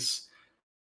various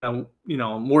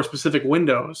more specific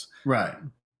windows. Right.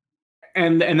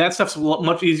 And that stuff's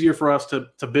much easier for us to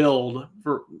build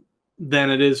than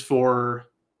it is for.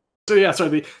 So yeah, so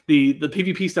the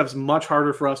PvP stuff's much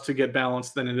harder for us to get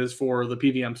balanced than it is for the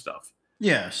PVM stuff.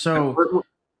 Yeah. So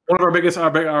one of our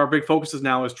big focuses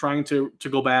now is trying to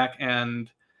go back and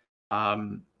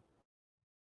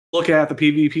look at the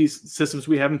PvP systems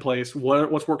we have in place,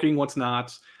 what's working, what's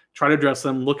not, try to address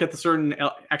them, look at the certain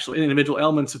actually individual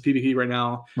elements of PvP right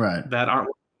now that aren't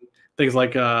working. Things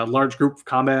like large group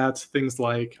combat, things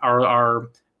like our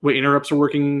way interrupts are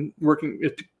working,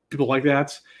 people like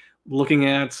that. Looking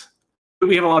at,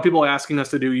 we have a lot of people asking us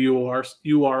to do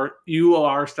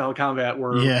UOR style combat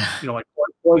where like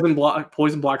poison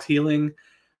blocks healing.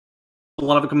 A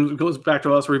lot of it goes back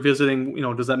to us revisiting,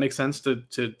 does that make sense to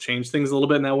change things a little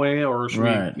bit in that way, or should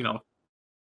we,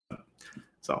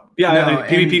 So yeah,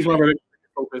 PvP is one of our big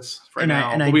focus right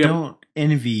now. And I don't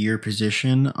envy your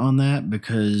position on that,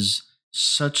 because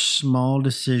such small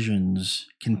decisions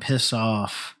can piss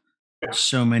off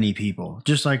so many people.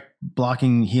 Just like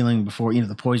blocking healing before,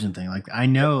 the poison thing. Like I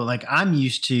know, like I'm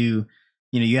used to,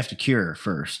 you have to cure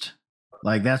first.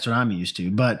 Like that's what I'm used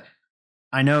to. But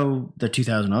I know the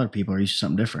 2,000 other people are used to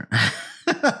something different. We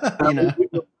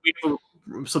have a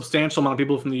substantial amount of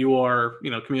people from the UR,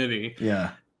 community.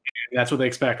 Yeah. And that's what they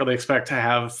expect. Or they expect to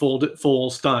have full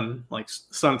stun, like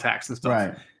stun attacks and stuff.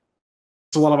 Right.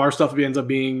 So a lot of our stuff ends up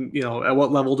being, at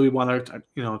what level do we want to,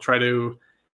 try to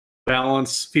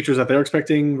balance features that they're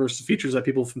expecting versus features that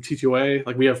people from T2A,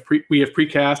 like we have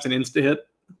precast and insta hit,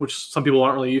 which some people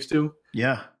aren't really used to.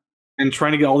 Yeah. And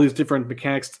trying to get all these different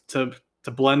mechanics to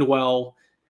blend well.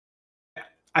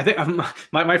 I think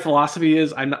my philosophy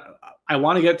is I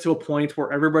want to get to a point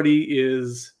where everybody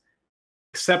is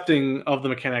accepting of the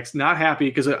mechanics, not happy,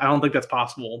 because I don't think that's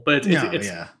possible. But it's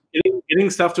getting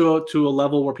stuff to a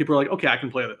level where people are like, okay, I can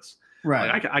play this.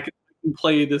 Right. Like, I can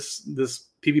play this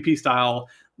PvP style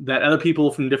that other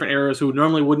people from different eras who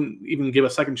normally wouldn't even give a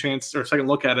second chance or a second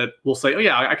look at it will say, oh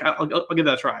yeah, I'll give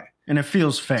that a try. And it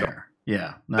feels fair.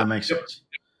 So, that makes sense.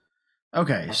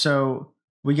 Okay, so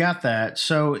we got that.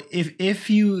 So if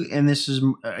you, and this is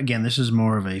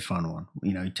more of a fun one,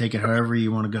 you take it however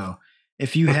you want to go.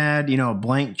 If you had, a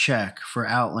blank check for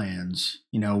Outlands,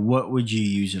 what would you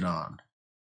use it on?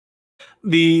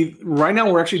 Right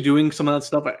now we're actually doing some of that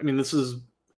stuff. I mean, there's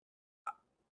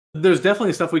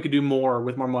definitely stuff we could do more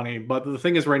with more money, but the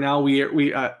thing is, right now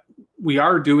we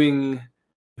are doing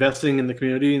investing in the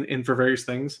community and for various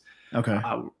things. Okay.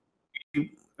 I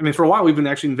mean, for a while we've been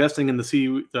actually investing in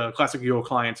the classic UO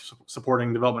clients,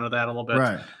 supporting development of that a little bit.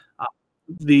 Right.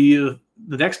 The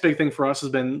next big thing for us has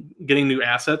been getting new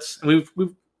assets, and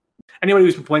we've anybody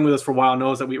who's been playing with us for a while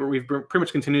knows that we've pretty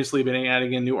much continuously been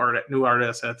adding in new art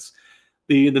assets.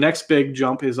 The next big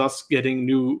jump is us getting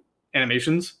new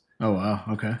animations. Oh wow!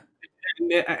 Okay.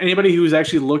 Anybody who's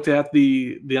actually looked at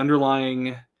the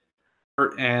underlying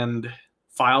art and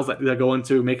files that go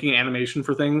into making animation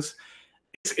for things,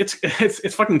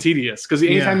 it's fucking tedious, because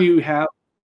anytime you have,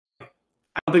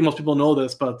 I don't think most people know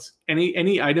this, but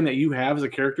any item that you have as a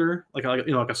character, like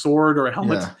a sword or a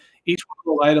helmet, each one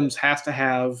of those items has to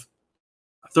have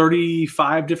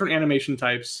 35 different animation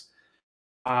types,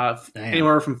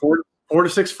 anywhere from 4 to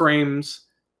 6 frames,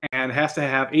 and has to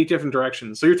have 8 different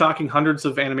directions. So you're talking hundreds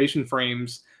of animation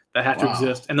frames that have to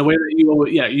exist. And the way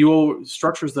that UO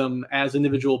structures them as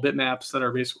individual bitmaps that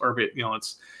are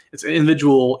it's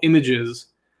individual images.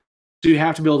 So you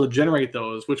have to be able to generate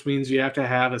those, which means you have to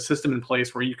have a system in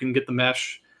place where you can get the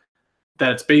mesh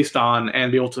that it's based on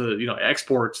and be able to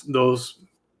export those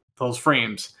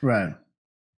frames. Right.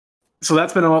 So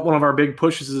that's been one of our big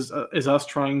pushes is us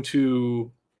trying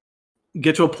to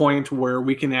get to a point where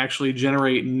we can actually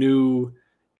generate new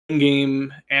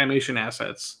in-game animation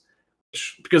assets.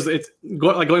 Because it's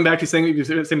going back to saying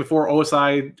before,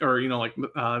 OSI or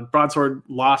Broadsword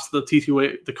lost the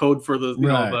T2A, the code for the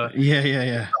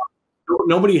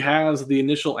nobody has the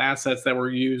initial assets that were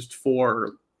used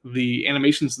for the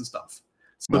animations and stuff.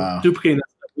 So duplicating that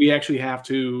stuff, we actually have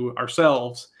to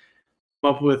ourselves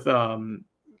come up with through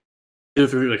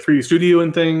 3D Studio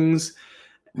and things,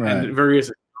 and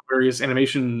various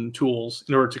animation tools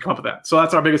in order to come up with that. So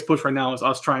that's our biggest push right now, is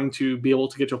us trying to be able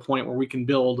to get to a point where we can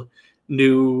build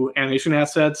new animation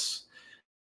assets.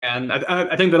 And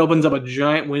I think that opens up a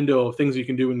giant window of things you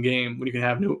can do in game when you can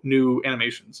have new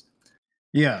animations.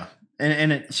 Yeah,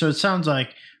 and so it sounds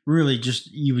like really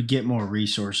just you would get more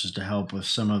resources to help with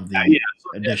some of the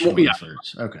additional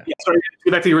efforts. Okay. Yeah. Sorry.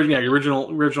 Back to the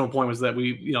original point was that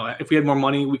we, if we had more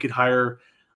money, we could hire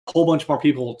a whole bunch more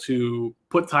people to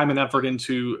put time and effort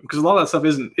into, because a lot of that stuff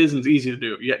isn't easy to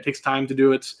do. Yeah, it takes time to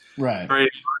do it. Right.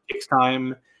 It takes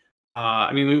time.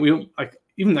 I mean, we like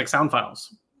even like sound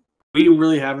files. We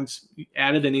really haven't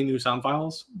added any new sound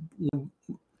files.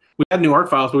 We had new art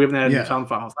files, but we haven't added new sound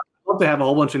files. I'd love to have a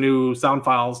whole bunch of new sound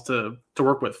files to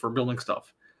work with for building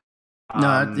stuff.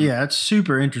 It's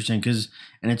super interesting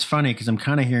and it's funny because I'm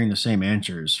kind of hearing the same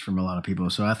answers from a lot of people.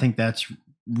 So I think that's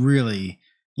really,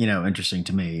 interesting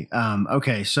to me.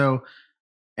 Okay, so,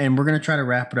 and we're gonna try to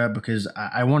wrap it up because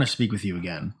I want to speak with you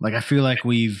again. Like I feel like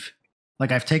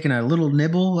I've taken a little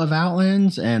nibble of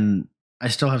Outlands and I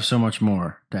still have so much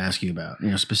more to ask you about,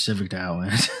 specific to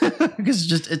Outlands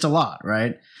because it's a lot,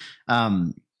 right?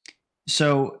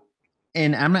 So,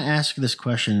 and I'm going to ask this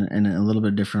question in a little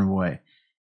bit different way.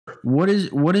 What is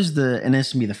and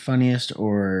this can be the funniest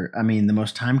or, the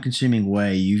most time consuming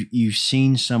way you've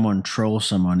seen someone troll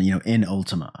someone, in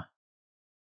Ultima?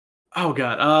 Oh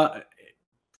God.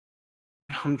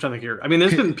 I'm trying to think here.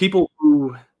 There's been people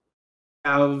who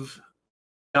have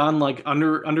done like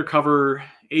undercover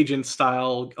agent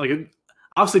style, like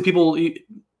obviously people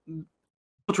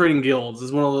infiltrating guilds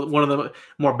is one of the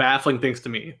more baffling things to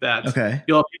me. That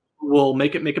people will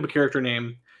make up a character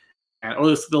name,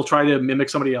 or they'll try to mimic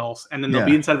somebody else, and then they'll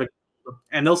be inside of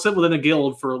and they'll sit within a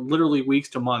guild for literally weeks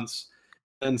to months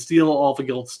and steal all the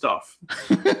guild stuff.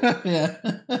 Yeah.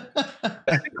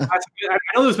 I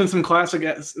know there's been some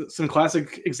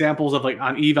classic examples of like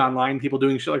on EVE Online people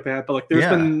doing shit like that, but like there's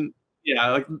been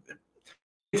like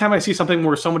anytime I see something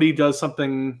where somebody does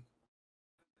something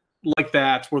like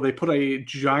that, where they put a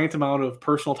giant amount of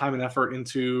personal time and effort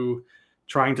into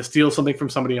trying to steal something from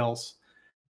somebody else.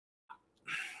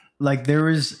 Like it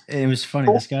was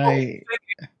funny. This guy.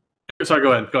 Sorry,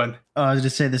 go ahead. I was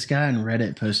just say this guy on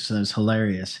Reddit posted something that was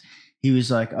hilarious. He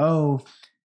was like, "Oh,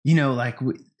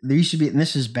 there used to be," and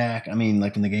this is back.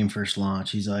 Like when the game first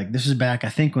launched, he's like, "This is back. I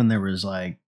think when there was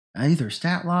like either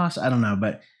stat loss, I don't know,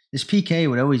 but this PK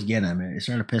would always get him. It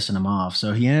started pissing him off,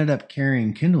 so he ended up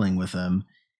carrying kindling with him,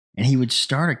 and he would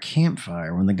start a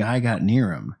campfire when the guy got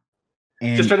near him,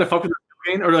 and just trying to fuck with the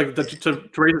campaign, or like to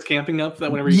raise his camping up.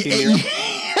 That whenever he came near him."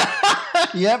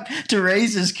 Yep, to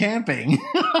raise his camping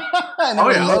and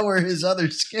lower his other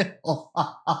skill.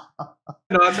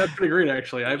 No, that's pretty great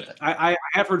actually. I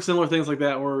have heard similar things like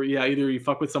that where either you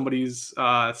fuck with somebody's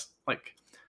like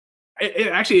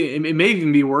it may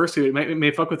even be worse. It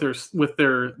may fuck with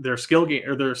their skill game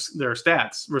or their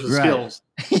stats versus skills.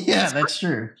 Yeah, that's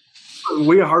true.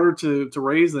 Way harder to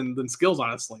raise than skills,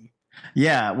 honestly.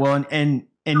 Yeah, well, and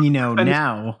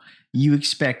now you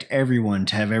expect everyone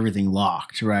to have everything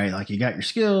locked, right? Like you got your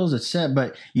skills, it's set,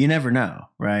 but you never know,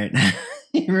 right?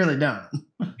 You really don't.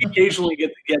 You occasionally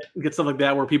get stuff like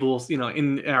that where people,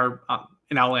 in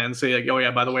Outland say like, "Oh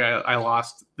yeah, by the way, I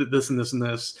lost this and this and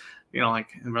this," and we're like,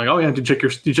 "Oh yeah, did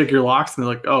you check your locks?" And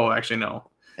they're like, "Oh, actually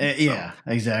no." Yeah,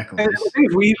 exactly.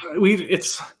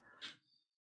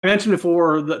 I mentioned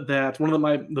before that one of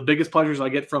the biggest pleasures I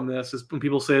get from this is when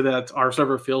people say that our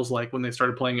server feels like when they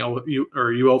started playing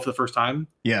UO for the first time.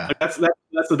 Yeah, like that's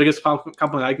the biggest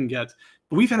compliment I can get.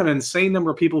 But we've had an insane number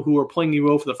of people who are playing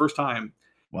UO for the first time.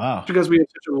 Wow! Because we have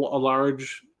such a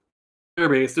large player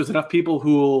base, there's enough people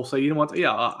who will say, "You know what?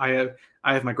 Yeah, I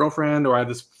have my girlfriend, or I have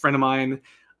this friend of mine."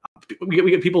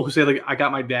 We get people who say like, "I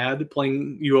got my dad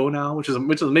playing UO now," which is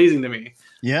amazing to me.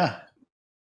 Yeah.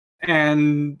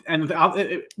 And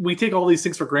we take all these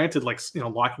things for granted, like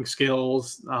locking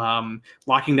skills,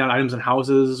 locking down items in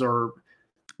houses, or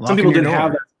some people didn't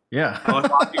have that. Yeah,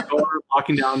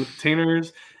 locking down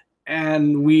containers,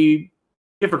 and we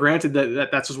take for granted that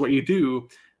that's just what you do,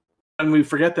 and we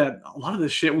forget that a lot of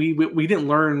this shit we didn't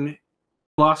learn.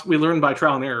 We learned by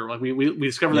trial and error. Like we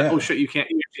discovered that shit, you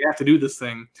have to do this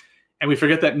thing, and we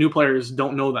forget that new players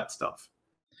don't know that stuff.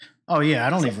 Oh yeah, I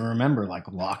don't even remember like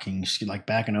locking, like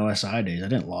back in OSI days. I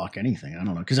didn't lock anything. I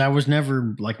don't know because I was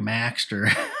never like maxed or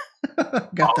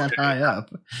got that high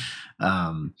up.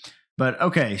 But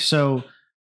okay, so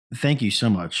thank you so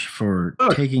much for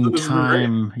taking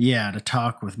time, to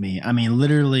talk with me.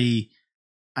 Literally,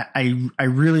 I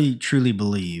really truly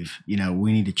believe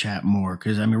we need to chat more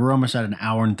because we're almost at an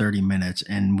hour and 30 minutes,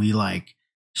 and we like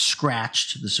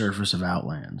scratched the surface of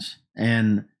Outlands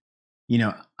and.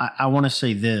 I want to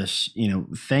say this,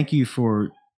 thank you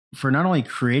for not only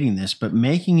creating this, but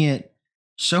making it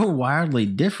so wildly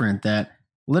different that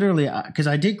literally, because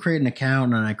I did create an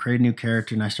account and I created a new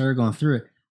character and I started going through it.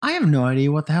 I have no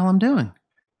idea what the hell I'm doing.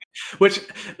 Which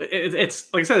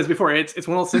it's like I said this before. It's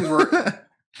one of those things where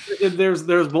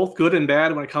there's both good and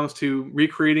bad when it comes to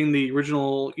recreating the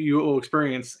original UO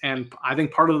experience, and I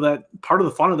think part of the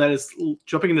fun of that is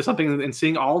jumping into something and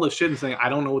seeing all this shit and saying I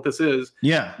don't know what this is,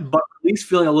 Yeah. but at least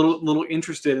feeling a little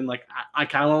interested in like I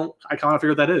kind of figure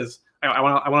what that is. I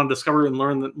want to discover and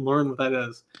learn what that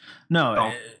is. No,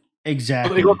 So,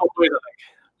 exactly. it goes both ways, I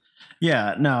think.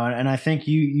 Yeah, no, and I think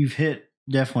you've hit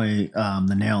definitely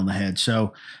the nail on the head.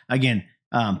 So again,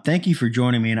 thank you for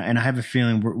joining me, and I have a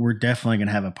feeling we're definitely going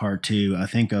to have a part two. I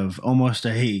think of almost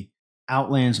a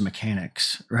Outlands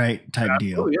mechanics, right, type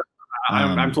deal. Yeah.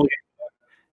 I'm totally.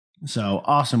 So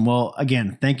awesome. Well,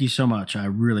 again, thank you so much. I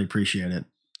really appreciate it.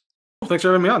 Thanks for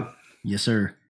having me on. Yes, sir.